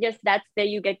and yes, that's there.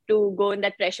 You get to go in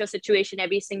that pressure situation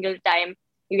every single time.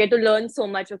 You get to learn so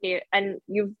much, okay? And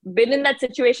you've been in that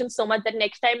situation so much that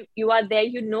next time you are there,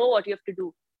 you know what you have to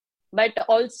do. But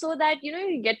also that,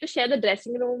 you get to share the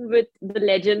dressing room with the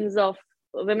legends of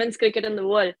women's cricket in the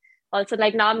world. Also,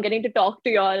 like now I'm getting to talk to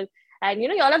y'all. And,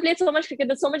 y'all have played so much cricket,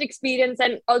 there's so much experience.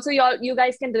 And also you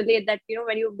guys can relate that,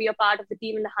 when you be a part of the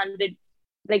team in the 100,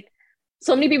 like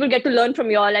so many people get to learn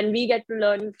from y'all and we get to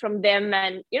learn from them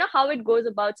and, how it goes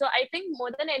about. So I think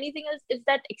more than anything is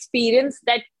that experience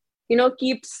that,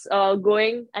 keeps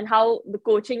going and how the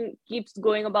coaching keeps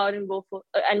going about and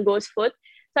goes forth.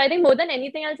 So I think more than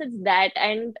anything else, it's that.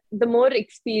 And the more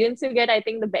experience you get, I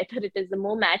think the better it is. The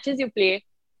more matches you play,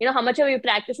 how much of you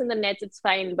practice in the nets, it's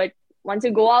fine. But once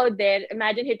you go out there,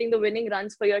 imagine hitting the winning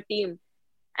runs for your team.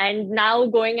 And now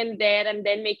going in there and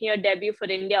then making your debut for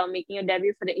India or making your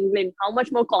debut for England, how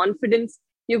much more confidence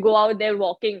you go out there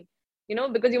walking,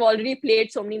 because you've already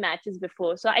played so many matches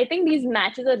before. So I think these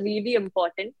matches are really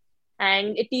important.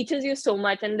 And it teaches you so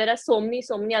much. And there are so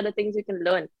many other things you can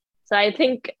learn. So I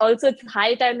think also it's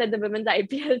high time that the women's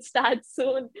IPL starts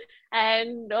soon.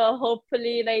 And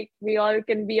hopefully we all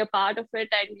can be a part of it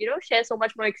and, share so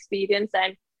much more experience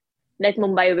and let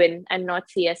Mumbai win and not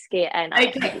CSK. And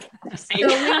okay.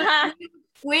 So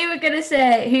we were going to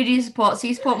say, who do you support? So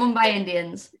you support Mumbai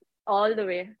Indians? All the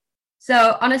way.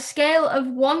 So on a scale of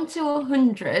 1 to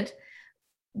 100,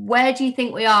 where do you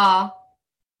think we are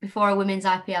before a women's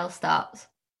IPL starts?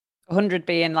 100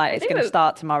 being like it's going to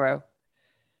start tomorrow.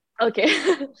 Okay.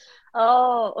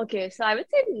 Okay. So I would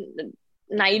say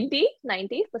 90%.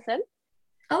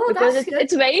 Oh, because that's good.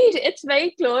 It's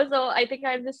very close. So I think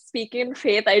I'm just speaking in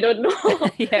faith. I don't know.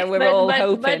 Yeah, we're all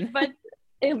hoping. But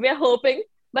we're hoping.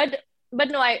 But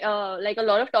no, I like a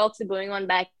lot of talks are going on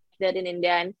back there in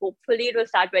India, and hopefully it will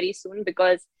start very soon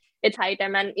because it's high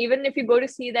time. And even if you go to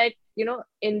see that,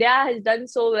 India has done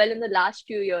so well in the last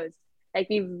few years. Like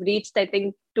we've reached, I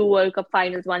think, 2 World Cup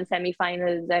finals, 1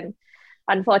 semi-finals, and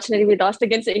unfortunately we lost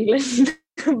against England.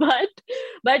 but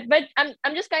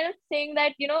I'm just kind of saying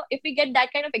that, if we get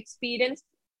that kind of experience,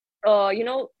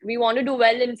 we want to do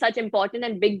well in such important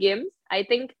and big games. I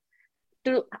think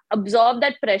to absorb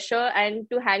that pressure and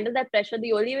to handle that pressure,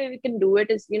 the only way we can do it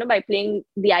is, by playing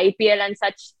the IPL and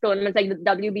such tournaments like the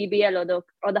WBBL or the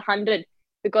 100,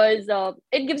 because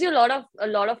it gives you a lot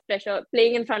of pressure,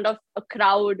 playing in front of a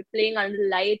crowd, playing under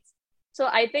lights. So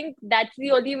I think that's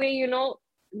the only way,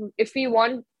 if we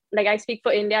want, like I speak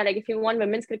for India, like if you want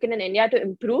women's cricket in India to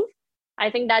improve, I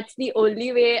think that's the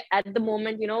only way at the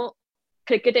moment,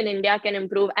 cricket in India can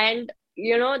improve. And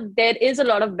there is a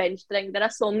lot of bench strength. There are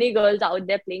so many girls out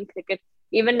there playing cricket.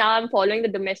 Even now I'm following the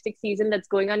domestic season that's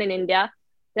going on in India.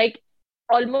 Like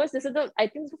almost I think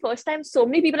it's the first time so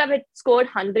many people have scored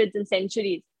hundreds and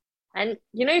centuries. And,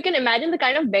 you can imagine the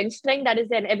kind of bench strength that is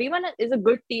there. And everyone is a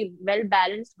good team,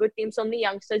 well-balanced, good team. So many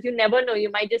youngsters, you never know.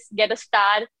 You might just get a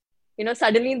star.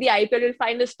 Suddenly in the IPL, you'll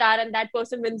find a star and that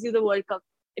person wins you the World Cup.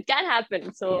 It can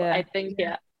happen. So I think,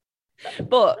 yeah.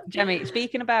 But Jemmy,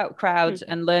 speaking about crowds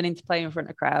and learning to play in front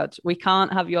of crowds, we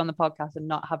can't have you on the podcast and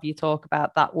not have you talk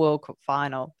about that World Cup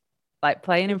final, like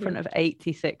playing in front of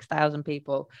 86,000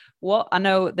 people. I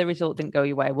know the result didn't go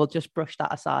your way. We'll just brush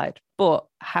that aside. But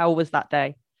how was that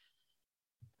day?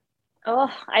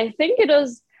 Oh, I think it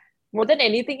was more than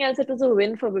anything else, it was a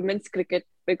win for women's cricket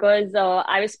because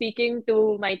I was speaking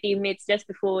to my teammates just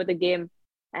before the game,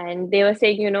 and they were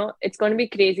saying, it's going to be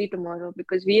crazy tomorrow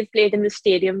because we've played in the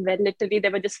stadium where literally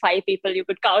there were just 5 people. You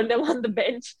could count them on the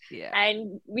bench. Yeah.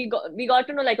 And we got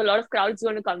to know like a lot of crowds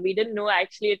going to come. We didn't know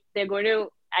actually they're going to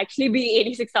actually be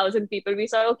 86,000 people. We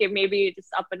saw, okay, maybe just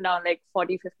up and down like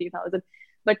 40, 50,000.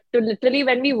 But to literally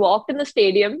when we walked in the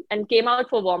stadium and came out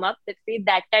for warm-up, literally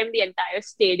that time the entire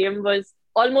stadium was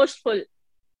almost full.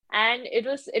 And it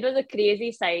was a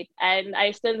crazy sight. And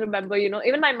I still remember,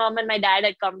 even my mom and my dad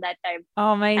had come that time.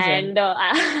 Oh, amazing. And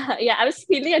I was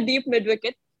feeling a deep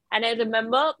mid-wicket. And I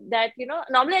remember that,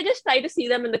 normally I just try to see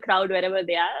them in the crowd wherever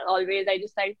they are. Always,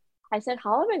 I said,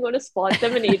 how am I going to spot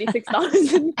them in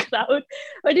 86,000 crowd?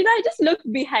 But, I just looked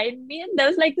behind me and there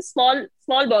was like the small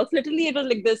box. Literally, it was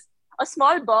like this, a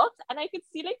small box. And I could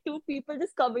see like 2 people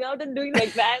just coming out and doing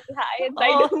like that, hi, and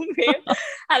trying to wave.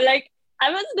 I'm like, I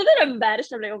was a little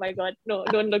embarrassed. I'm like, oh my God, no,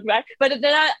 don't look back. But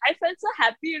then I felt so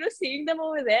happy, seeing them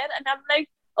over there. And I'm like,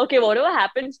 okay, whatever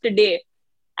happens today,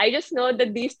 I just know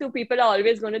that these 2 people are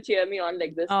always going to cheer me on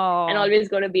like this and always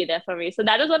going to be there for me. So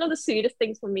that was one of the sweetest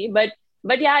things for me. But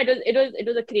yeah, it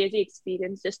was a crazy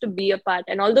experience just to be a part.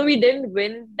 And although we didn't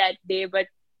win that day, but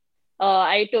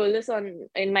I told this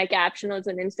in my caption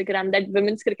also on Instagram that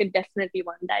women's cricket definitely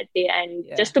won that day. And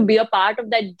just to be a part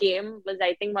of that game was,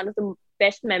 I think, one of the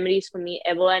best memories for me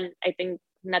ever. And I think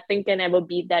nothing can ever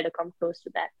beat that or come close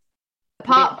to that.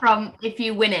 Apart from if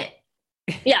you win it.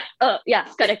 Yeah.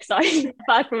 Correct. Sorry.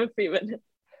 Apart from if you win it.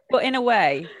 But in a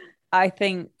way, I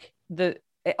think that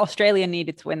Australia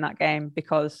needed to win that game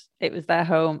because it was their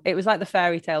home. It was like the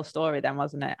fairy tale story then,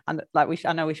 wasn't it? And like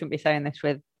I know we shouldn't be saying this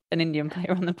with an Indian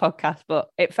player on the podcast, but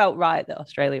it felt right that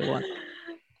Australia won.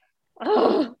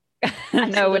 Oh,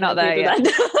 no, we're not there yet.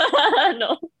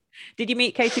 No. Did you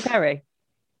meet Katy Perry?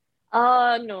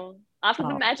 No. After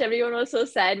the match, everyone was so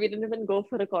sad. We didn't even go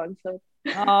for a concert.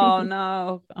 Oh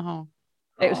no! Oh,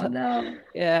 no!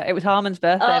 Yeah, it was Harman's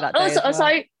birthday that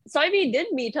day. Sorry, we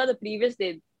did meet her the previous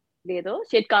day though.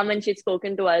 She had come and she'd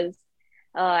spoken to us,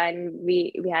 and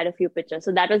we had a few pictures.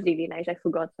 So that was really nice. I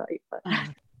forgot. Sorry.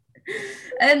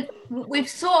 We've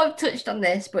sort of touched on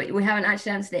this, but we haven't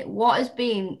actually answered it. What has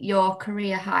been your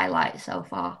career highlight so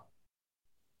far?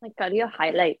 My career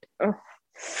highlight.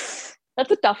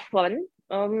 That's a tough one.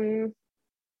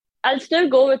 I'll still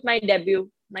go with my debut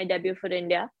for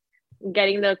India,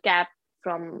 getting the cap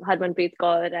from Harmanpreet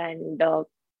Kaur and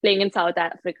playing in South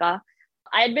Africa.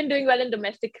 I had been doing well in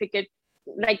domestic cricket.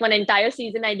 Like one entire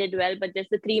season I did well, but just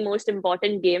the 3 most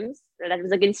important games, that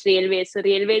was against Railways. So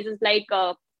Railways is like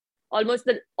almost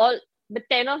the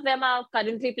 10 of them are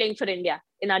currently playing for India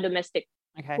in our domestic,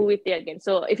 who we play against.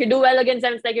 So if you do well against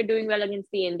them, it's like you're doing well against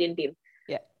the Indian team.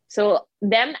 Yeah. So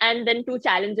them and then 2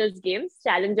 challengers games.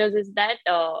 Challengers is that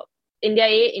India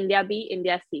A, India B,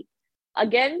 India C.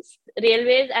 Against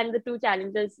Railways and the 2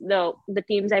 challengers, the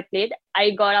teams I played,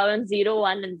 I got out on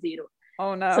 0-1 and 0.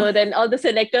 Oh no. So then all the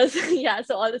selectors,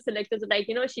 all the selectors were like,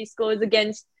 she scores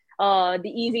against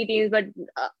the easy teams, but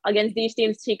against these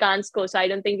teams, she can't score. So I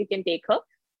don't think we can take her.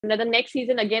 And then the next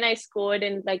season, again, I scored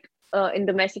in in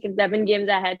domestic 11 games.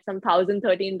 I had some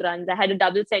 1,013 runs. I had a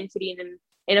double century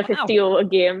in a 50-over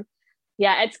game.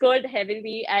 Yeah, I scored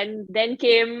heavily. And then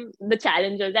came the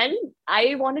challengers. And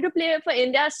I wanted to play for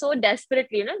India so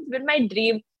desperately. It's been my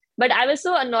dream. But I was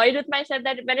so annoyed with myself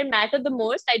that when it mattered the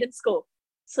most, I didn't score.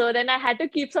 So then I had to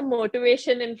keep some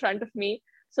motivation in front of me.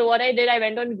 So what I did, I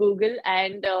went on Google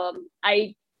and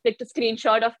I clicked a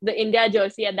screenshot of the India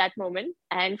jersey at that moment.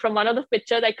 And from one of the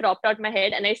pictures, I cropped out my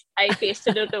head and I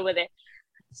pasted it over there.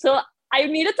 So I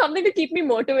needed something to keep me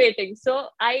motivating. So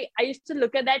I used to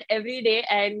look at that every day.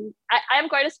 And I am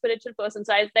quite a spiritual person.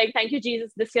 So I was like, thank you,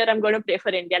 Jesus. This year I'm going to play for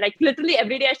India. Like literally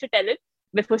every day I should tell it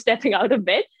before stepping out of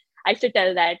bed. I should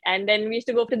tell that. And then we used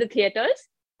to go to the theaters.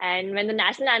 And when the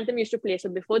national anthem used to play, so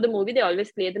before the movie, they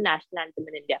always play the national anthem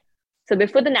in India. So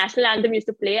before the national anthem used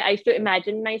to play, I used to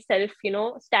imagine myself,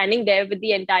 standing there with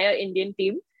the entire Indian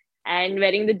team and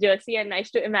wearing the jersey. And I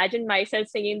used to imagine myself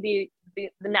singing the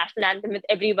national anthem with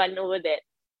everyone over there.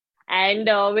 And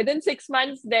within 6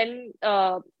 months, then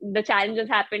the challenges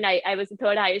happened. I was the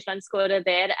 3rd highest run scorer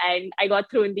there and I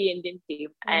got through in the Indian team.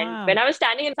 Wow. And when I was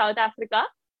standing in South Africa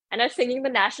and I was singing the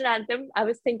national anthem, I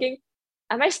was thinking,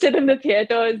 am I still in the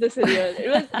theater? Is this real?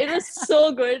 It was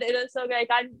so good. It was so good. I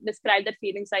can't describe that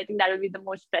feeling. So I think that will be the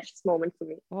most precious moment for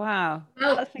me. Wow.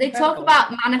 Well, they talk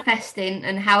about manifesting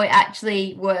and how it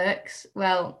actually works.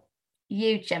 Well,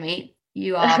 you, Jemmy,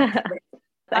 you are.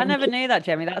 I never knew that,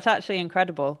 Jemmy. That's actually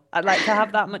incredible. I'd like to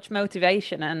have that much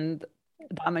motivation and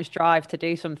that much drive to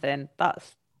do something.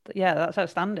 That's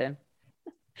outstanding.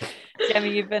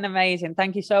 Jemmy, you've been amazing.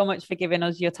 Thank you so much for giving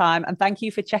us your time, and thank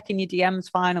you for checking your DMs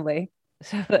finally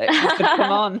so that you could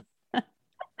come on.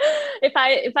 If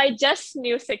I just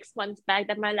knew 6 months back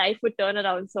that my life would turn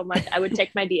around so much, I would check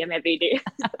my DM every day.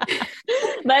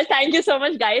 But thank you so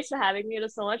much, guys, for having me. It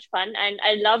was so much fun, and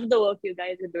I love the work you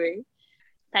guys are doing.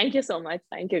 Thank you so much.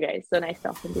 Thank you, guys. So nice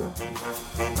talking to you.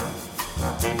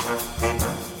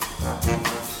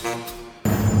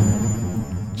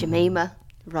 Jemimah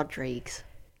Rodrigues.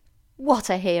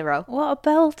 What a hero. What a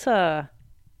belter.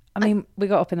 I mean, we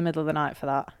got up in the middle of the night for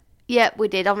that. Yeah, we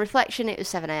did. On reflection, it was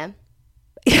 7 a.m.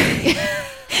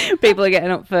 People are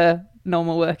getting up for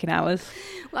normal working hours.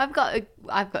 Well, I've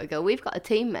got to go. We've got a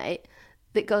teammate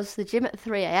that goes to the gym at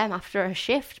 3 a.m. after a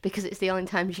shift because it's the only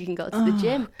time she can go to the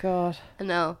gym. God. I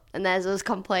know. And there's us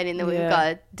complaining that we've got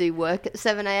to do work at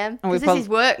 7 a.m. And because this is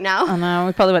work now. I know.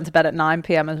 We probably went to bed at 9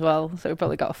 p.m. as well, so we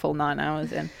probably got a full 9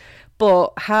 hours in.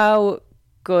 But how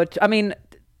good. I mean,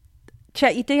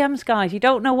 check your DMs, guys. You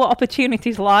don't know what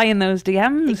opportunities lie in those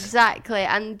DMs. Exactly.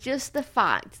 And just the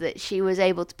fact that she was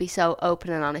able to be so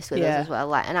open and honest with us as well,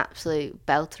 like an absolute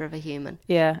belter of a human.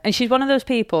 Yeah. And she's one of those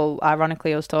people,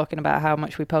 ironically, I was talking about how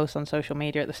much we post on social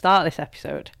media at the start of this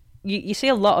episode. You see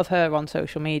a lot of her on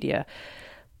social media,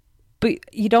 but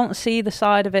you don't see the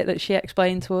side of it that she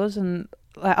explained to us. And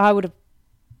like, I would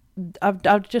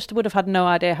have had no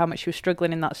idea how much she was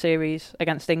struggling in that series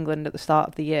against England at the start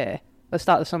of the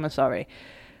summer, sorry.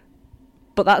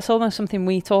 But that's almost something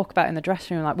we talk about in the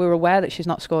dressing room. Like, we're aware that she's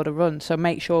not scored a run, so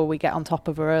make sure we get on top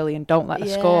of her early and don't let her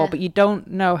score. But you don't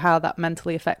know how that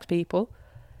mentally affects people.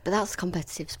 But that's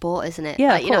competitive sport, isn't it?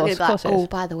 Yeah, like, you're not going to be like, oh,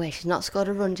 by the way, she's not scored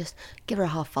a run, just give her a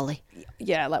half volley.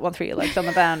 Yeah, like 1 through your legs on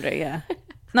the boundary, yeah.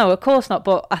 No, of course not.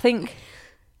 But I think,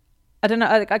 I don't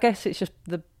know, I guess it's just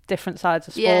the different sides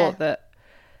of sport that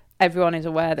everyone is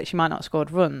aware that she might not have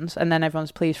scored runs, and then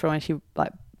everyone's pleased for her when she,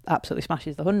 like, absolutely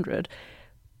smashes the 100,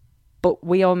 but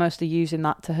we almost are using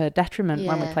that to her detriment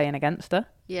when we're playing against her.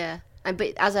 Yeah, and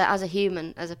but as a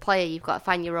human, as a player, you've got to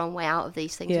find your own way out of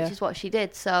these things, which is what she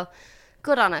did. So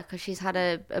good on her, because she's had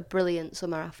a brilliant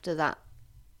summer after that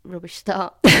rubbish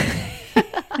start. But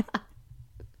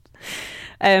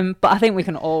I think we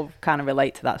can all kind of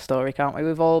relate to that story, can't we?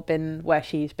 We've all been where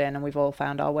she's been, and we've all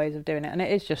found our ways of doing it, and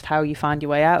it is just how you find your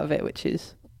way out of it, which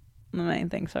is the main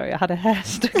thing. Sorry, I had a hair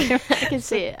stuck in. I can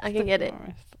see it. I can get it.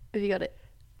 Have you got it?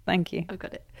 Thank you. I've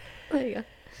got it. There you go.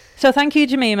 So thank you,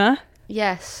 Jemimah.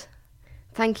 Yes.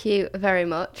 Thank you very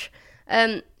much.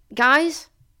 Guys,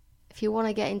 if you want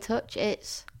to get in touch,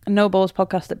 it's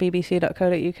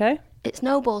noballspodcast@bbc.co.uk. It's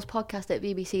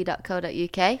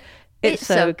noballspodcast@bbc.co.uk. It's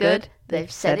so good. They've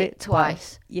said it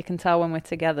twice. You can tell when we're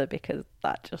together because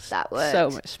that works so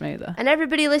much smoother. And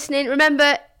everybody listening,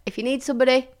 remember, if you need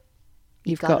somebody,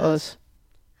 You've got us.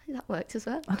 That worked as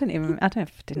well. I didn't even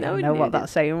know what that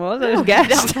saying was. I was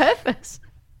guessed. On purpose.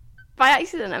 By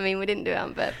accident. I mean, we didn't do it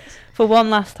on purpose. For one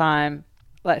last time,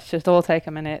 let's just all take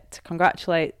a minute to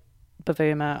congratulate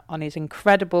Bavuma on his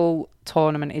incredible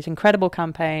tournament, his incredible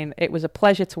campaign. It was a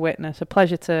pleasure to witness, a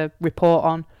pleasure to report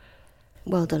on.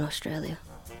 Well done, Australia.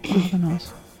 Well done,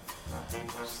 us.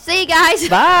 See you guys.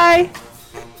 Bye.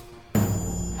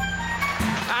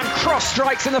 And cross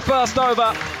strikes in the first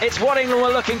over. It's what England were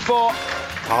looking for.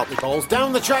 Hartley balls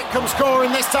down the track, comes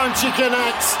scoring. This time she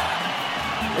connects.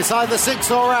 It's either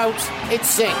 6 or out. It's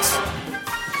 6.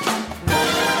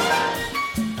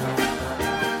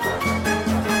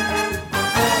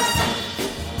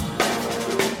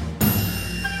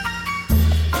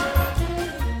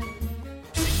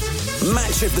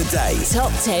 Match of the Day.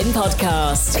 Top 10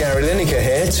 podcast. Gary Lineker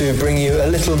here to bring you a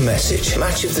little message.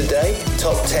 Match of the Day,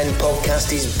 Top 10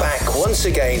 podcast is back once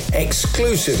again,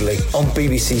 exclusively on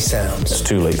BBC Sounds. It's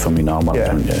too late for me now, man.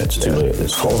 Yeah, it's too late at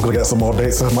this point. I was going to get some more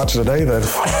dates of Match of the Day then.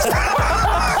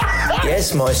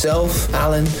 Yes, myself,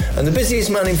 Alan, and the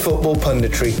busiest man in football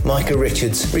punditry, Micah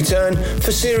Richards, return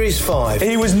for Series 5.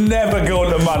 He was never going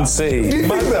to Man City.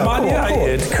 Man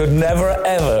United could never,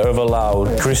 ever have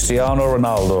allowed Cristiano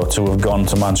Ronaldo to have gone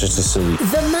to Manchester City.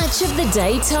 The Match of the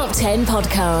Day Top 10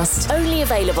 podcast. Only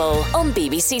available on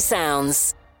BBC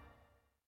Sounds.